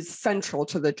is central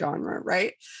to the genre,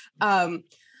 right?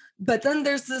 But then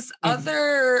there's this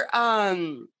other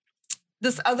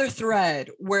thread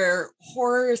where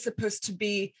horror is supposed to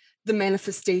be the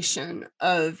manifestation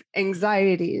of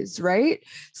anxieties, right?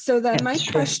 So that my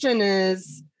question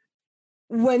is,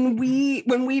 when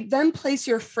we then place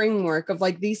your framework of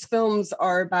like these films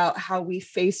are about how we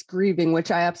face grieving,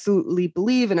 which I absolutely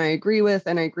believe and I agree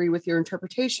with your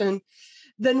interpretation,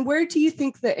 then where do you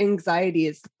think the anxiety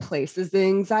is placed? Is the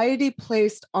anxiety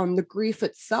placed on the grief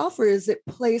itself, or is it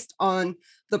placed on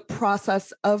the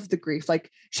process of the grief? Like,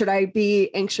 should I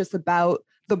be anxious about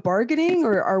the bargaining,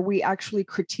 or are we actually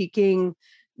critiquing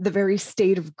the very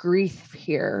state of grief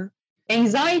here?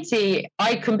 Anxiety,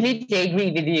 I completely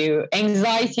agree with you.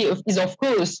 Anxiety is, of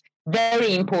course,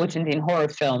 very important in horror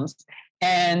films.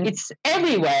 And it's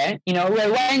everywhere. You know,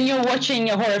 when you're watching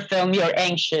a horror film, you're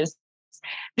anxious.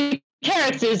 The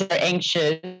characters are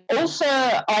anxious. Also,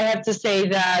 I have to say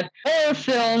that horror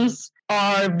films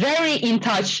are very in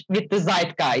touch with the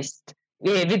zeitgeist,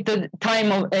 with the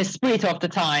time of spirit of the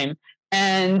time.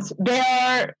 And they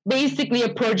are basically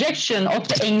a projection of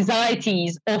the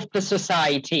anxieties of the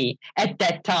society at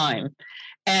that time.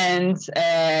 And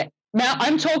now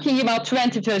I'm talking about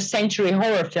 21st century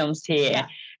horror films here. Yeah.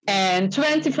 And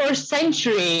 21st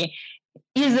century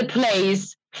is a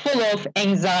place full of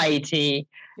anxiety.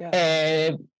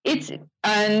 Yeah.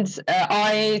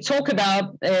 I talk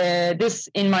about this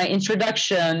in my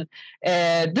introduction.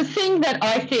 The thing that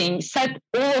I think set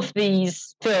all of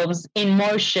these films in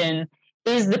motion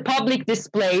is the public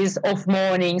displays of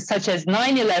mourning, such as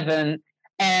 9/11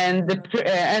 and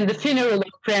the funeral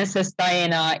of Princess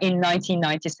Diana in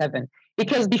 1997.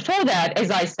 Because before that, as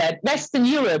I said, Western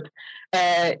Europe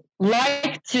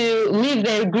liked to live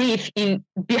their grief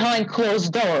behind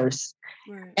closed doors.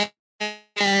 Right.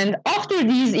 And after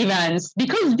these events,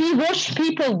 because we watch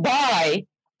people die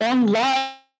on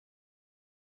live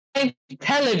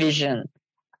television,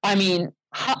 I mean,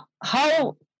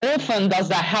 how often does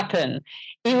that happen?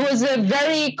 It was a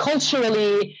very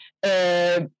culturally,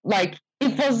 it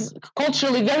was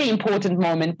culturally very important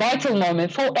moment, vital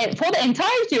moment for the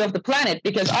entirety of the planet,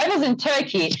 because I was in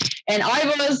Turkey and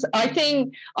I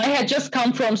think I had just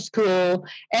come from school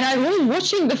and I was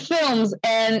watching the films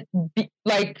and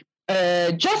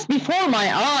just before my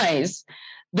eyes,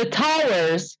 the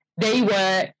towers, they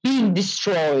were being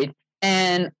destroyed.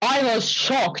 And I was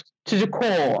shocked to the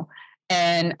core.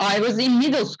 And I was in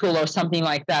middle school or something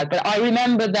like that. But I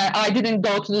remember that I didn't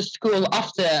go to the school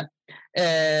after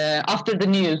the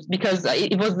news, because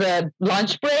it was the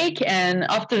lunch break. And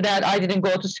after that, I didn't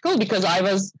go to school because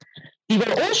we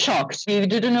were all shocked. We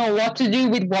didn't know what to do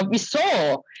with what we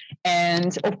saw.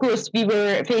 And of course, we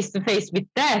were face to face with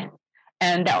death.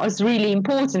 And that was really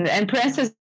important. And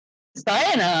Princess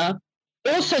Diana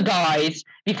also died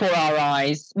before our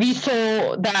eyes. We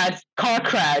saw that car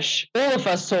crash. All of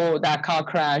us saw that car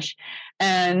crash.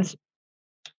 And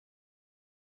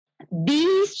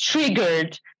these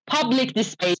triggered public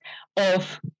displays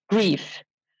of grief.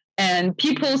 And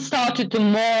people started to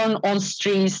mourn on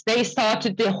streets. They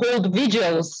started to hold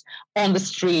vigils on the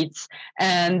streets.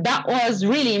 And that was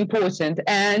really important.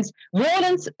 And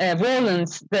Roland,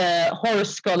 the horror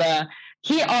scholar,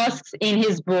 he asks in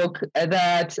his book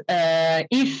that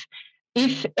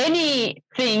if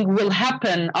anything will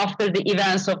happen after the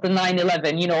events of the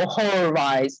 9/11,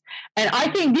 horror-wise. And I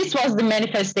think this was the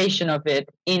manifestation of it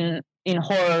in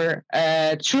horror,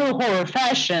 true horror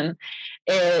fashion.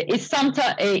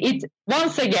 It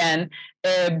once again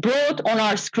brought on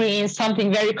our screen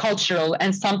something very cultural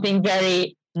and something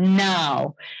very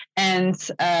now. And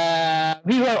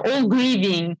we were all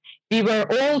grieving. We were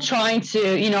all trying to,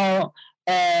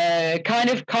 kind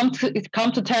of come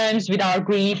to terms with our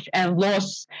grief and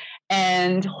loss.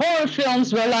 And horror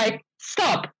films were like,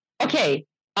 stop, okay,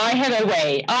 I have a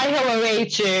way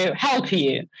to help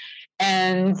you.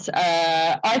 And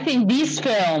I think these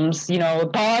films,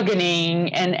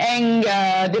 bargaining and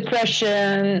anger,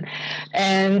 depression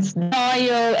and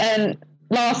denial, and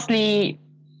lastly,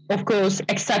 of course,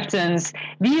 acceptance,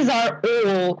 these are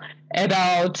all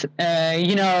about,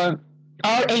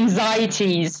 our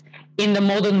anxieties in the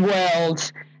modern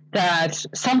world, that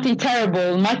something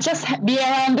terrible might just be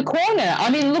around the corner. I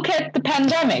mean, look at the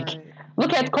pandemic.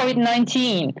 Look at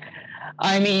COVID-19.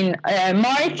 I mean,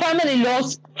 my family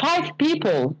lost 5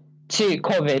 people to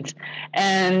COVID,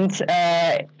 and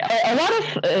a lot of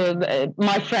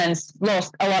my friends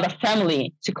lost a lot of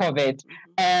family to COVID.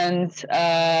 And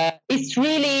it's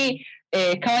really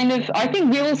I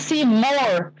think we will see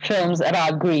more films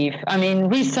about grief. I mean,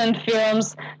 recent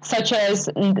films such as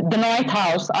The Night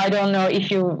House. I don't know if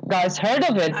you guys heard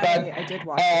of it, but I did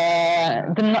watch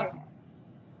it.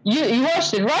 You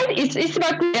watched it, right? It's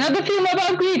about another film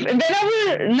about grief. And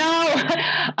whenever now,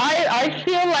 I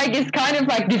feel like it's kind of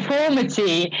like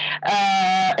deformity,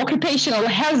 occupational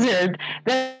hazard,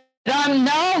 that I'm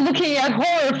now looking at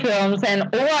horror films and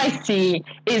all I see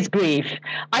is grief.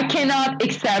 I cannot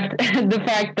accept the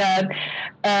fact that,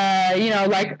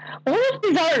 all of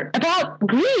these are about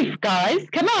grief, guys.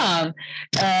 Come on.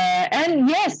 And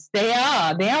yes, they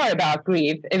are about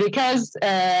grief, because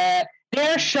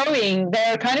they're showing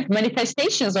their kind of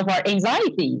manifestations of our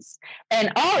anxieties.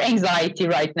 And our anxiety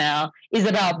right now is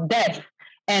about death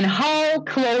and how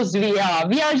close we are.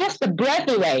 We are just a breath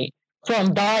away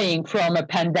from dying from a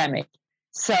pandemic.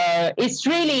 So it's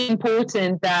really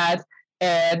important that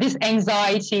this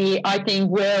anxiety, I think,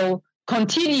 will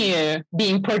continue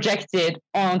being projected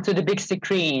onto the big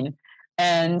screen.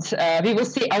 And we will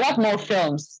see a lot more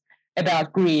films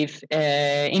about grief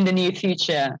in the near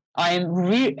future.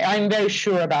 I'm very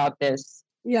sure about this.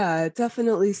 Yeah, it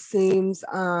definitely seems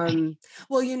also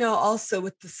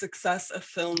with the success of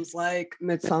films like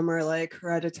Midsummer, like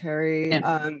Hereditary,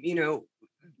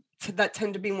 that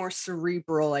tend to be more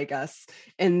cerebral, I guess,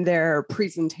 in their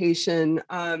presentation.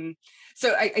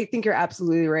 So I think you're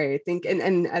absolutely right. I think,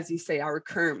 and as you say, our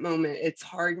current moment,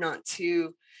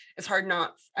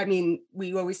 I mean,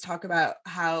 we always talk about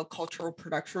how cultural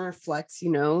production reflects,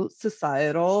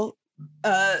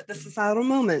 the societal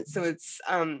moment. So it's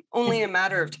only a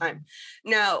matter of time.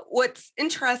 Now, what's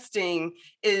interesting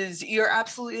is you're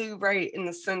absolutely right in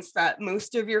the sense that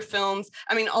most of your films,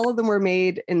 I mean, all of them were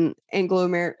made in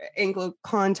Anglo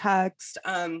context.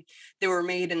 They were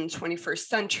made in the 21st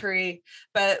century,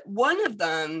 but one of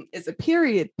them is a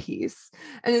period piece.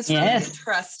 And it's really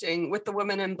interesting with The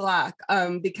Woman in Black,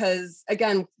 because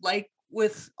again, like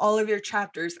with all of your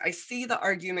chapters, I see the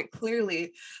argument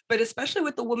clearly, but especially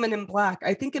with The Woman in Black,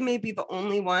 I think it may be the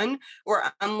only one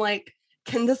where I'm like,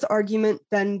 can this argument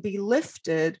then be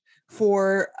lifted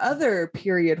for other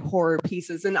period horror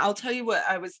pieces? And I'll tell you what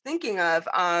I was thinking of.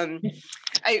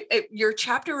 Your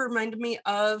chapter reminded me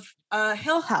of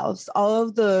Hill House, all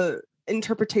of the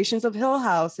interpretations of Hill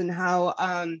House, and how,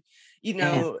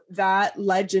 that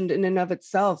legend in and of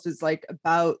itself is like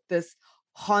about this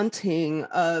haunting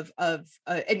of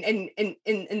and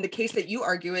in the case that you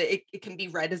argue, it can be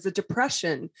read as a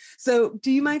depression. So do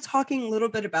you mind talking a little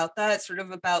bit about that, sort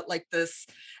of about like this,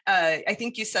 I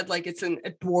think you said like it's an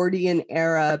Edwardian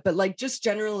era, but like just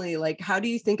generally, like how do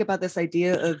you think about this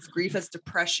idea of grief as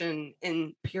depression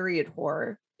in period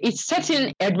horror? It's set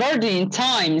in Edwardian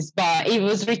times, but it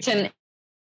was written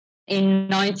in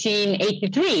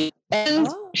 1983 and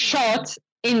shot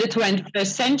in the 21st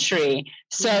century.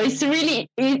 So it's really,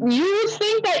 you would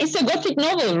think that it's a Gothic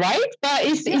novel, right? But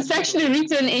it's actually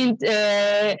written in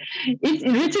the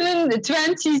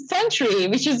 20th century,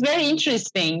 which is very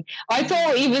interesting. I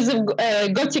thought it was a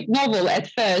Gothic novel at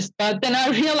first, but then I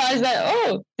realized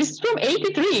that, this is from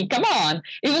 83. Come on.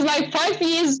 It was like 5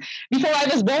 years before I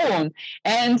was born.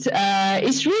 And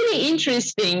it's really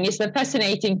interesting. It's a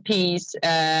fascinating piece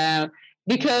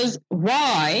because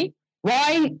why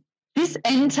this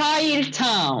entire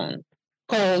town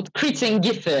called Cretan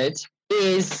Gifford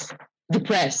is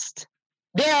depressed.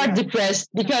 They are depressed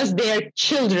because their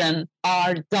children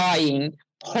are dying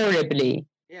horribly.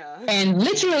 Yeah. And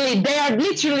they are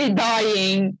literally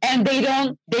dying, and they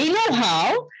know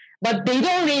how, but they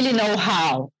don't really know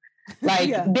how. Like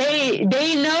they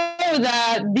know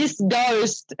that this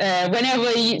ghost,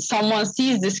 whenever someone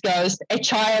sees this ghost, a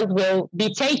child will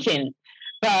be taken.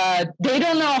 But they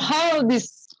don't know how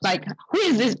this, like, who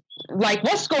is this? Like,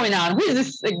 what's going on? Who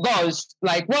is this ghost?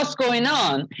 Like, what's going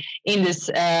on in this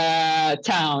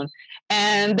town?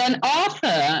 And then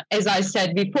Arthur, as I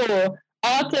said before,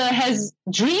 Arthur has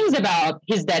dreams about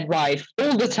his dead wife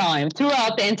all the time,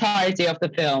 throughout the entirety of the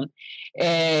film.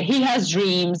 He has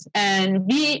dreams, and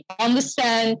we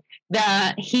understand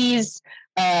that he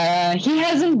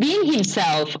hasn't been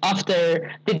himself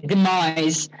after the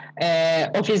demise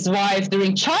of his wife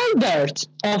during childbirth.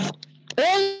 Of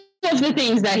all of the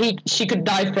things that she could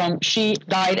die from, she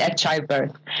died at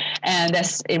childbirth, and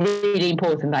that's really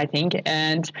important, I think.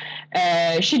 And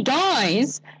she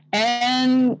dies,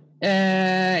 and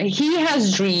he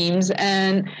has dreams,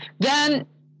 and then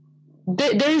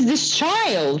there is this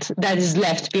child that is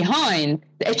left behind,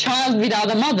 a child without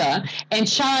a mother, and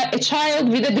a child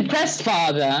with a depressed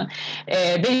father.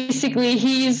 Basically,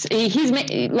 he's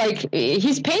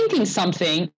painting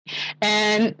something,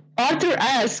 and Arthur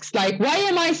asks, like, why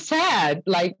am I sad?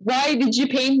 Like, why did you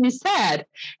paint me sad?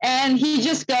 And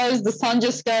the son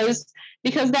just goes,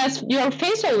 because that's your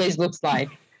face always looks like.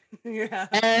 Yeah.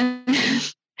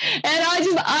 And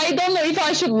I don't know if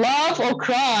I should laugh or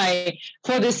cry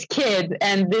for this kid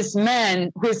and this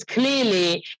man who is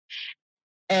clearly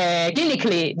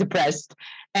clinically depressed.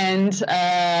 And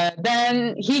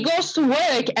then he goes to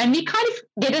work, and we kind of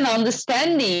get an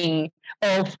understanding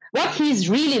of what he's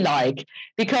really like,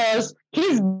 because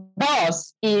his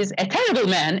boss is a terrible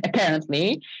man,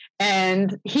 apparently.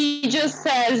 And he just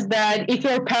says that if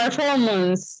your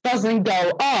performance doesn't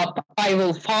go up, I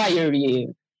will fire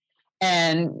you.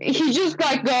 And he just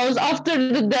like goes,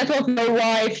 after the death of your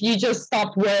wife, you just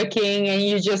stop working, and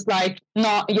you just like,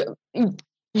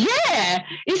 yeah,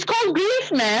 it's called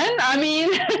grief, man. I mean,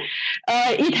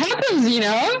 it happens,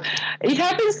 it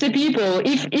happens to people.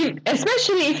 If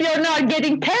especially if you're not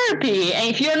getting therapy, and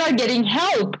if you're not getting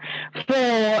help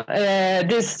for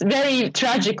this very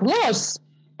tragic loss.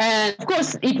 And of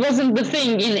course, it wasn't the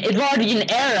thing in Edwardian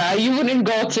era. You wouldn't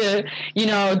go to,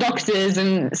 doctors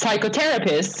and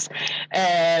psychotherapists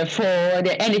for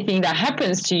anything that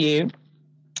happens to you.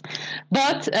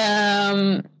 But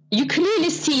you clearly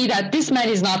see that this man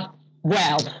is not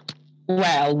well.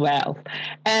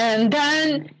 And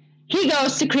then he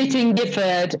goes to Cretan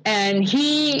Gifford, and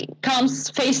he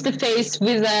comes face to face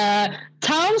with a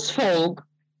townsfolk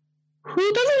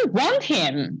who doesn't want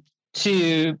him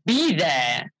to be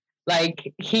there.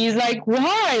 Like, he's like,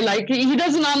 why? Like, he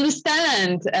doesn't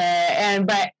understand.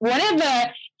 But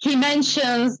whenever he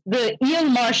mentions the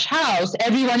Eelmarsh house,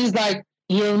 everyone is like,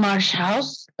 Eelmarsh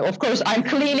house? Of course, I'm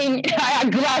cleaning a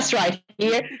glass right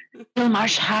here.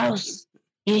 Eelmarsh house.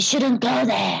 You shouldn't go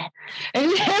there.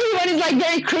 And everyone is like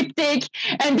very cryptic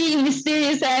and being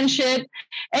mysterious and shit.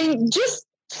 And just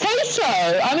say so.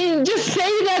 I mean, just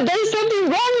say that there's something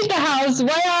wrong with the house.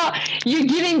 Why are you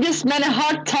giving this man a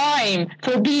hard time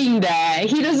for being there?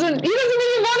 He doesn't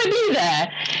even want to be there.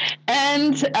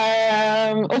 And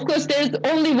of course, there's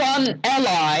only one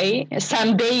ally,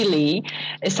 Sam Daly.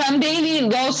 Sam Daly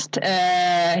lost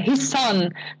his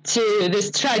son to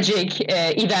this tragic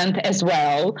event as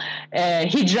well.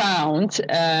 He drowned,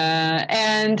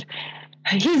 and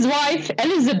his wife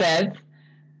Elizabeth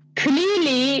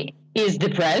clearly is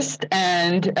depressed,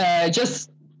 and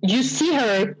just you see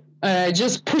her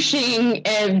just pushing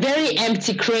a very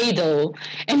empty cradle,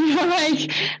 and you're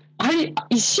like,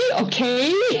 is she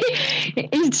okay? She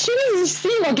doesn't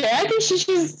seem okay. I think she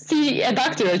should see a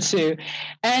doctor or two.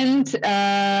 And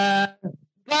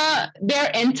but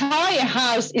their entire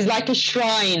house is like a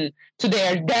shrine to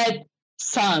their dead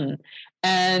son.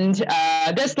 And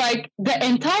that's like the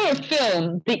entire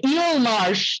film, the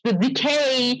Eelmarsh, the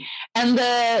decay, and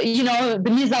the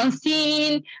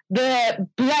mise-en-scene, the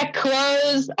black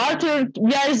clothes. Arthur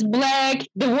wears black.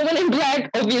 The woman in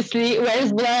black obviously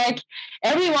wears black.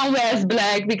 Everyone wears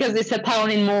black because it's a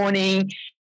town in mourning.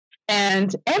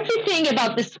 And everything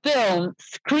about this film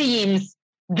screams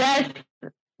death,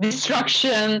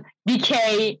 destruction,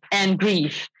 decay, and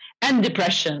grief. And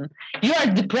depression. You are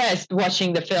depressed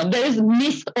watching the film. There is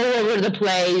mist all over the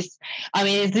place. I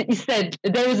mean, it's said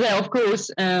there is, of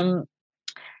course, a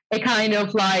kind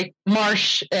of like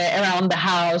marsh around the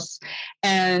house,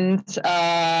 and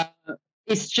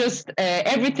it's just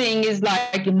everything is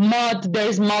like mud.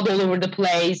 There's mud all over the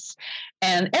place,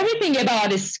 and everything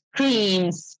about it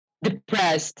screams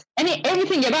depressed, and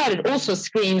everything about it also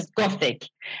screams Gothic.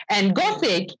 And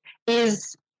Gothic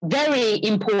is very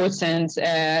important.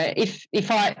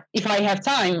 If I have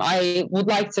time, I would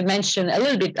like to mention a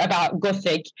little bit about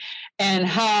Gothic and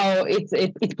how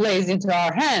it plays into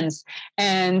our hands.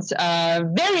 And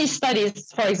various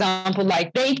studies, for example,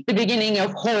 like date the beginning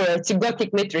of horror to Gothic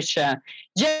literature.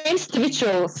 James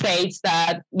Twitchell states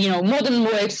that modern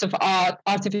works of art,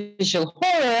 artificial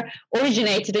horror,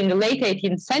 originated in the late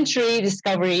 18th century,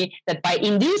 discovery that by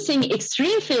inducing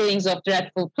extreme feelings of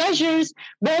dreadful pleasures,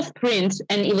 both print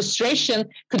and illustration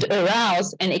could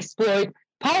arouse and exploit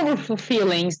powerful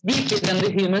feelings deep within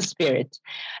the human spirit.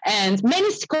 And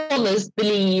many scholars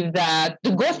believe that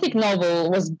the Gothic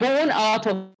novel was born out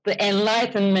of the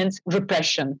Enlightenment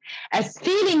repression. As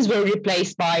feelings were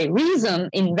replaced by reason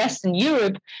in Western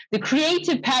Europe, the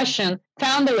creative passion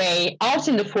found a way out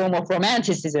in the form of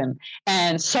romanticism.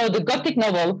 And so the Gothic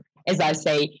novel, as I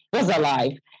say, was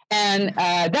alive. And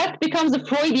that becomes a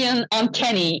Freudian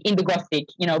uncanny in the Gothic,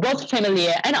 both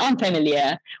familiar and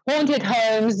unfamiliar. Haunted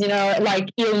homes,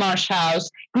 like Ilmar's house,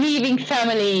 grieving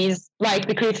families, like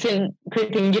the Crichton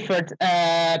Gifford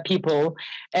people,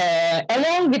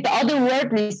 along with the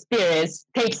otherworldly spirits,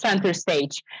 take center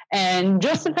stage. And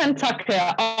Joseph and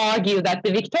Tucker argue that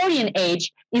the Victorian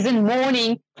age is in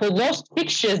mourning for lost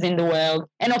fixtures in the world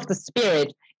and of the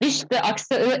spirit, which the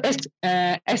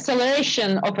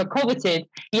acceleration of a coveted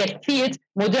yet feared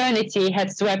modernity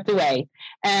had swept away.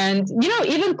 And,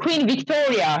 even Queen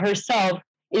Victoria herself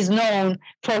is known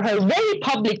for her very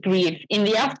public grief in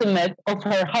the aftermath of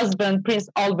her husband, Prince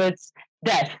Albert's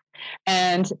death.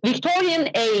 And Victorian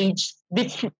age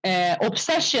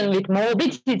obsession with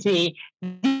morbidity,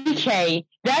 decay,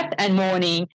 death and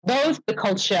mourning, both the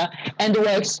culture and the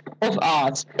works of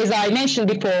art. As I mentioned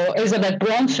before, Elizabeth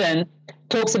Bronfen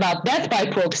talks about death by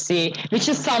proxy, which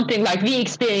is something like we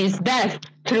experience death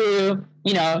through,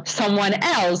 someone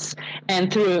else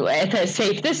and through at a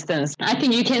safe distance. I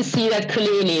think you can see that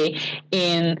clearly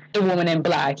in The Woman in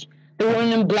Black. The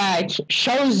Woman in Black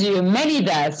shows you many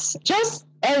deaths, just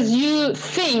as you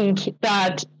think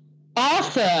that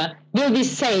Arthur will be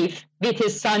safe with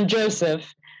his son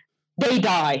Joseph, they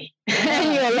die. Yeah,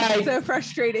 and you're like, so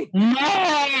frustrating. No,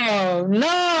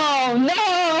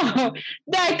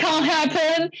 that can't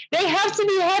happen. They have to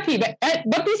be happy.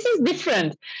 But this is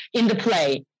different in the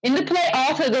play. In the play,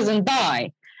 Arthur doesn't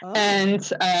die. Oh. And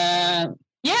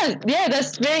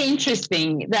that's very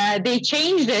interesting that they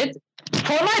changed it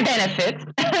for my benefit,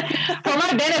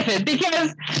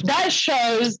 because that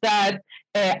shows that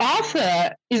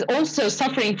Arthur is also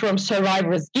suffering from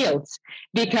survivor's guilt,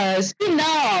 because he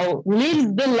now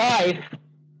lives the life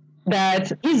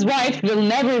that his wife will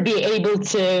never be able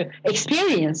to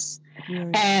experience.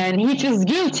 And he feels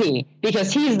guilty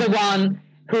because he's the one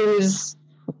who's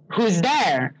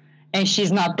there and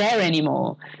she's not there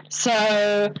anymore.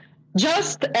 So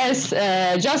just as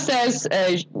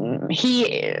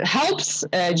he helps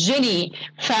Jenny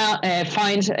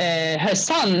find her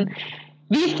son,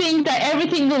 we think that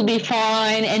everything will be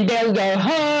fine and they'll go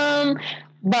home.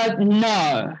 But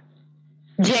no,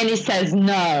 Jenny says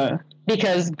no,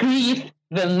 because grief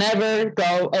will never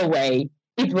go away.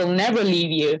 It will never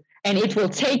leave you, and it will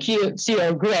take you to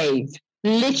your grave,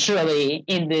 literally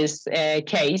in this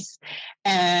case.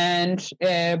 And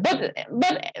but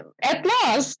at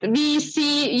last we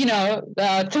see,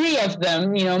 three of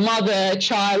them, mother,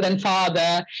 child, and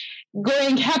father,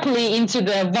 going happily into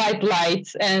the white light,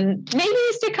 and maybe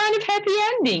it's a kind of happy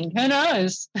ending. Who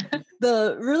knows?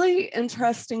 The really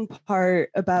interesting part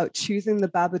about choosing the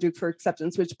Babadook for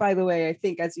acceptance, which, by the way, I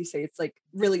think, as you say, it's like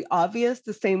really obvious,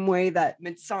 the same way that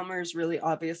Midsummer is really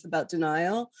obvious about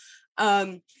denial,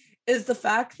 is the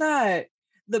fact that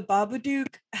the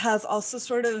Babadook has also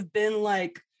sort of been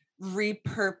like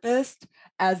repurposed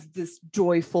as this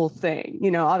joyful thing,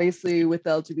 obviously with the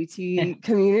LGBT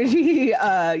community,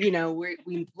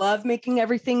 we love making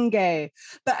everything gay.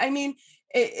 But I mean,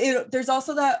 there's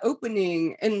also that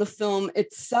opening in the film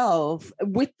itself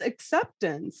with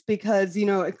acceptance, because,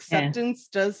 acceptance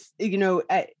does,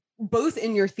 both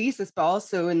in your thesis, but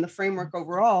also in the framework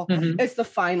overall, it's the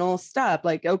final step.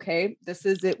 Like, okay, this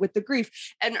is it with the grief.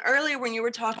 And earlier when you were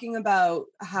talking about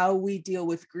how we deal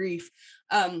with grief,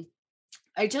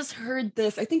 I just heard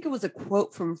this, I think it was a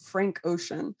quote from Frank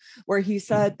Ocean, where he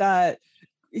said that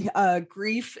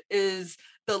grief is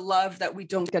the love that we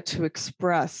don't get to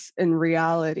express in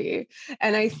reality.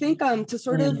 And I think to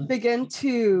sort of begin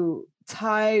to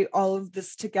tie all of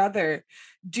this together,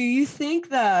 do you think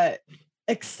that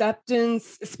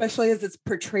acceptance, especially as it's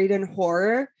portrayed in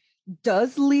horror,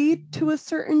 does lead to a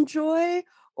certain joy?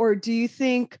 Or do you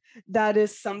think that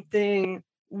is something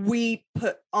we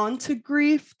put onto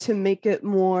grief to make it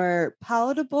more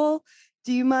palatable?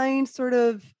 Do you mind sort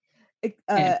of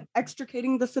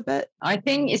extricating this a bit? I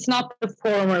think it's not the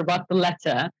former, but the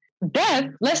latter. Death,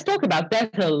 let's talk about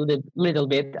death a little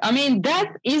bit. I mean,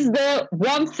 death is the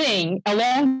one thing,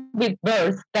 along with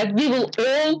birth, that we will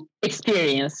all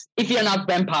experience if you're not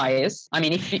vampires. I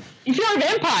mean, if you're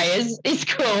vampires, it's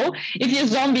cool. If you're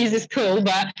zombies, it's cool.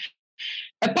 But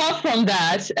apart from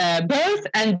that, birth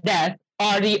and death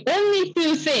are the only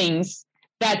two things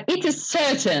that it is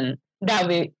certain that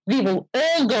we will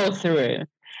all go through.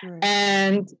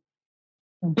 And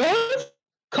both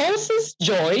causes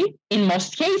joy in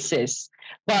most cases,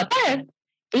 but death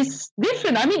is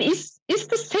different. I mean, it's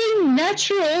the same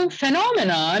natural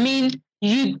phenomena. I mean,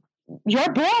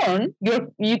 you're born,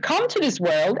 you come to this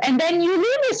world, and then you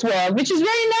leave this world, which is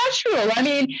very natural. I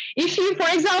mean, if you, for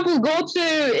example, go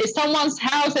to someone's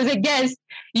house as a guest,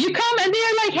 you come and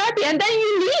they're like happy, and then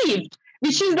you leave,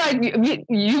 which is like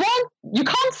you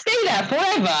can't stay there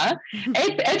forever.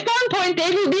 At one point,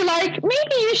 they will be like,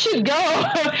 maybe you should go.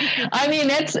 I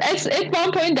mean, at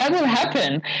one point that will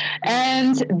happen,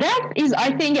 and that is,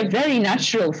 I think, a very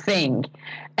natural thing.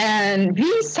 And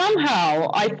we somehow,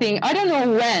 I think, I don't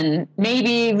know when,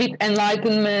 maybe with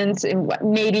enlightenment,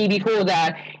 maybe before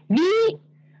that, we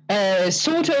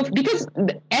sort of, because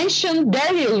the ancient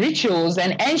burial rituals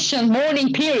and ancient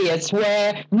mourning periods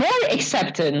were more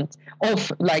acceptant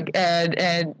of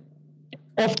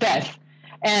of death,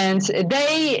 and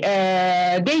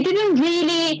they didn't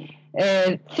really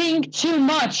think too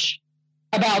much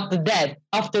about the death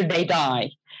after they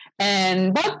die.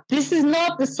 But this is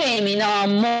not the same in our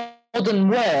modern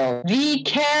world. We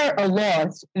care a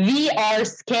lot. We are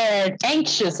scared,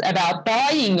 anxious about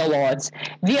dying a lot.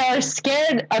 We are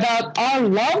scared about our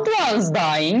loved ones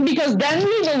dying, because then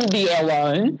we will be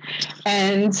alone.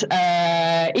 And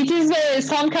it is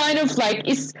some kind of like,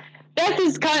 that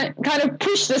is kind of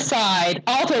pushed aside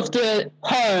out of the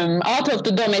home, out of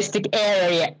the domestic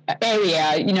area.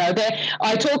 You know,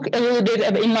 I talk a little bit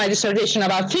in my dissertation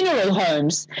about funeral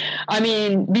homes. I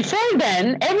mean, before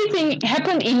then, everything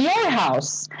happened in your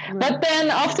house. Right. But then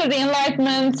after the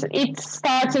Enlightenment, it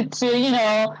started to, you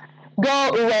know, go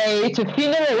away to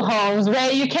funeral homes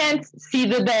where you can't see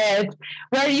the dead,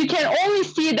 where you can only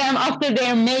see them after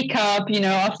their makeup, you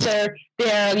know, after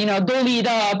they're, you know, dollied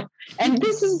up. And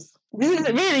this is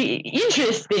very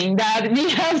interesting that we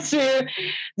have to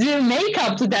do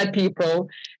makeup to dead people,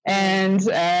 and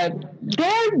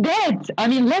they're dead. I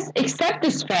mean, let's accept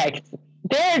this fact.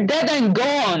 They're dead and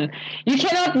gone. You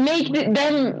cannot make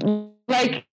them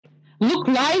like look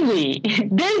lively.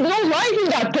 There's no life in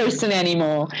that person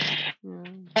anymore.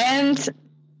 And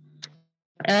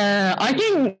I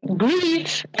think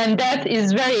grief and death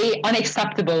is very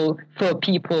unacceptable for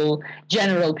people,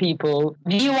 general people.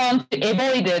 We want to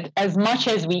avoid it as much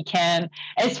as we can,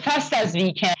 as fast as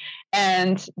we can.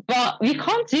 But we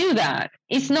can't do that.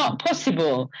 It's not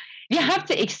possible. We have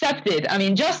to accept it. I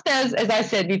mean, just as I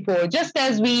said before, just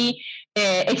as we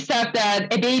accept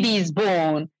that a baby is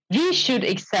born, we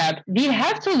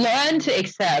have to learn to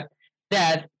accept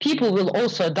that people will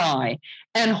also die.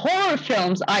 And horror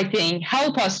films, I think,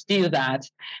 help us do that.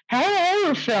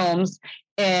 Horror films,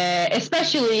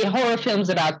 especially horror films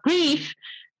about grief,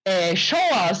 show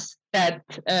us that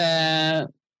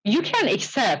you can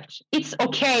accept. It's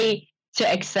okay to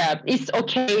accept. It's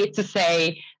okay to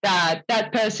say that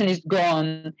that person is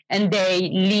gone and they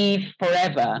live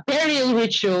forever. Burial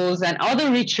rituals and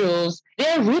other rituals,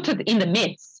 they're rooted in the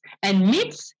myths, and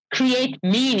myths create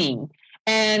meaning.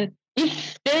 And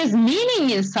if there's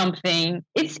meaning in something,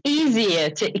 it's easier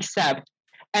to accept.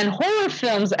 And horror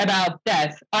films about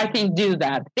death, I think, do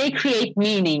that. They create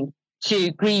meaning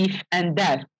to grief and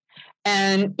death.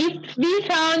 And if we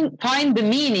find the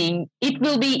meaning, it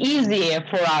will be easier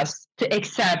for us to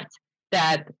accept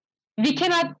that we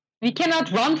cannot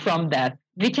run from that.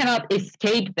 We cannot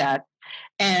escape that.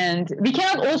 And we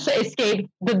cannot also escape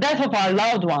the death of our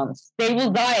loved ones. They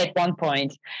will die at one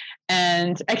point.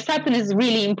 And acceptance is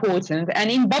really important.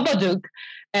 And in Babadook,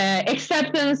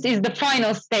 acceptance is the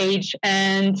final stage.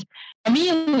 And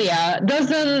Amelia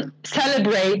doesn't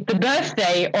celebrate the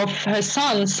birthday of her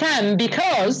son, Sam,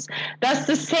 because that's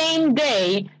the same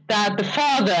day that the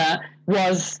father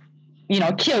was, you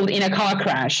know, killed in a car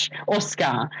crash,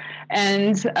 Oscar.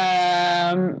 And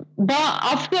but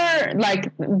after, like,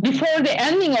 before the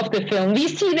ending of the film, we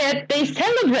see that they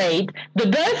celebrate the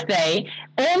birthday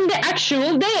on the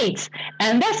actual date,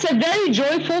 and that's a very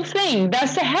joyful thing.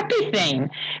 That's a happy thing,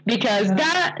 because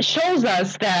that shows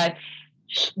us that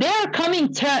they are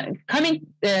coming to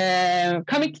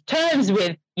terms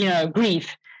with, you know,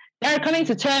 grief. They are coming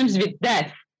to terms with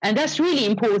death, and that's really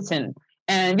important.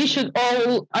 And we should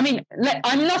all, I mean,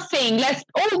 I'm not saying let's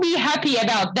all be happy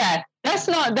about that.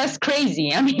 That's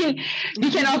crazy. I mean,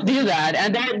 we cannot do that.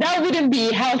 And that wouldn't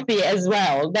be healthy as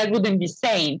well. That wouldn't be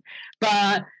sane.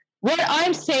 But what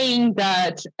I'm saying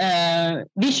that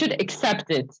we should accept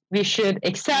it. We should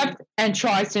accept and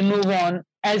try to move on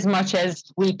as much as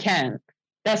we can.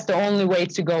 That's the only way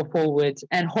to go forward.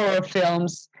 And horror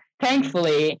films,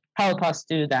 thankfully help us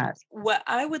do that. What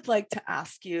I would like to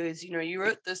ask you is, you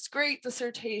wrote this great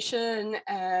dissertation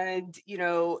and,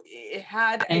 it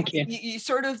had, Thank you. You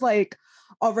sort of like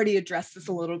already addressed this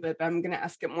a little bit, but I'm going to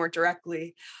ask it more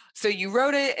directly. So you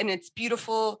wrote it and it's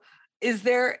beautiful. Is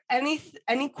there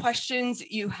any questions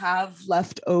you have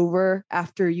left over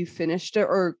after you finished it,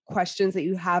 or questions that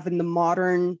you have in the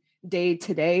modern day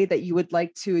today that you would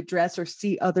like to address or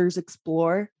see others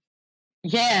explore?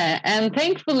 Yeah, and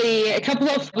thankfully, a couple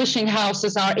of publishing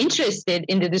houses are interested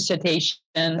in the dissertation.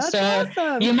 That's so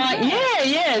awesome. you might,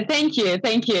 yeah. Thank you.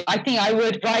 I think I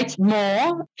would write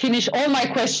more, finish all my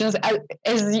questions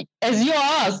as you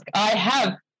ask.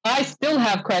 I still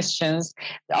have questions.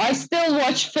 I still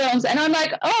watch films, and I'm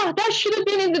like, oh, that should have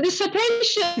been in the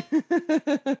dissertation.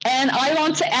 And I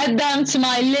want to add them to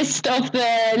my list of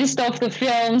the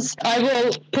films. I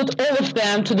will put all of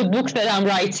them to the book that I'm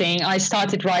writing. I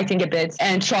started writing a bit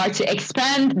and try to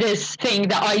expand this thing,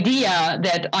 the idea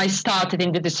that I started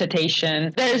in the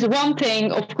dissertation. There is one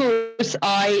thing, of course,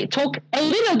 I talk a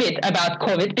little bit about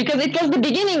COVID because it was the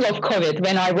beginning of COVID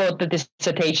when I wrote the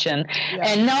dissertation,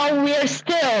 and now we are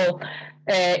still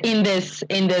in this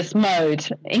mode,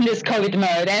 in this COVID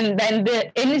mode, and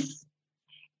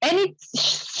it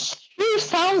sure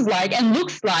sounds like and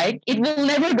looks like it will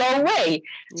never go away.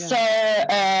 So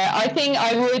I think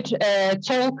I would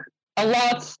talk a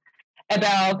lot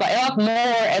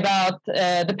more about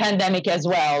the pandemic as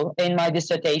well in my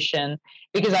dissertation,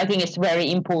 because I think it's very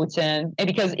important, and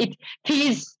because it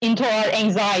feeds into our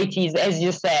anxieties, as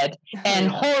you said.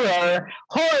 And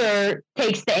horror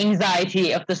takes the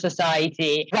anxiety of the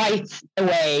society right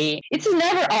away. It's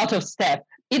never out of step.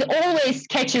 It always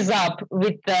catches up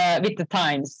with the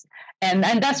times. And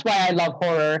that's why I love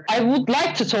horror. I would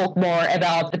like to talk more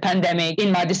about the pandemic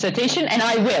in my dissertation, and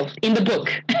I will in the book,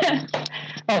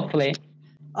 hopefully.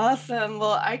 Awesome.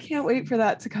 Well, I can't wait for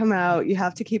that to come out. You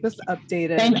have to keep us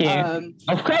updated. Thank you.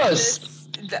 Of course.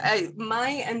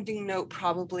 My ending note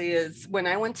probably is when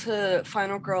I went to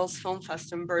Final Girls Film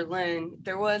Fest in Berlin,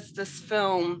 there was this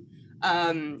film,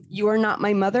 You Are Not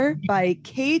My Mother by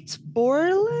Kate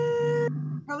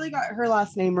Borland. Probably got her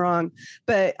last name wrong.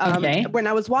 But when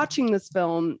I was watching this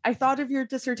film, I thought of your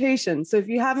dissertation. So if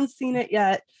you haven't seen it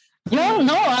yet. No,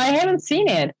 I haven't seen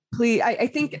it. Please, I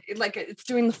think like it's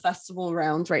doing the festival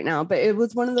rounds right now, but it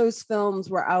was one of those films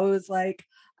where I was like,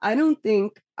 I don't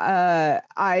think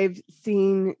I've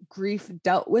seen grief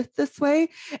dealt with this way.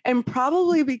 And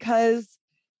probably because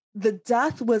the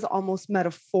death was almost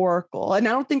metaphorical. And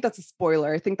I don't think that's a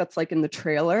spoiler. I think that's like in the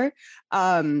trailer.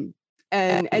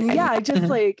 And yeah, I just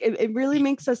like it really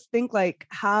makes us think like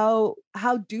how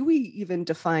do we even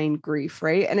define grief,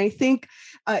 right? And I think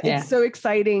it's so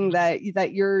exciting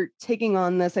that you're taking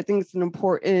on this. I think it's an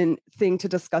important thing to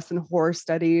discuss in horror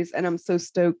studies, and I'm so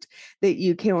stoked that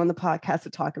you came on the podcast to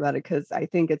talk about it, because I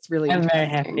think it's really interesting. Very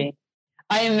happy.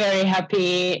 I am very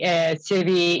happy to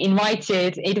be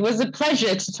invited. It was a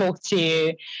pleasure to talk to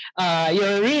you.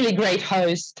 You're a really great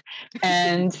host.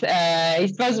 And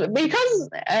it was because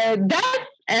death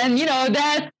and,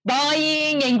 that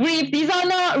dying and grief, these are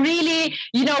not really,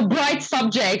 bright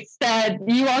subjects that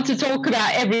you want to talk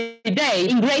about every day.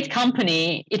 In great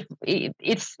company,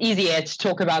 it's easier to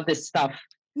talk about this stuff.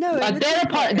 No, but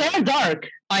they're dark.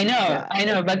 I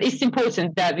know, but it's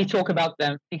important that we talk about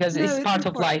them because it's part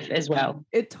of life as well.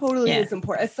 It totally is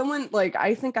important. As someone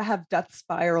I think I have death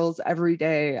spirals every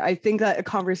day. I think that a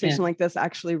conversation like this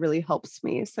actually really helps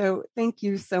me. So thank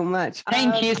you so much.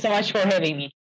 Thank you so much for having me.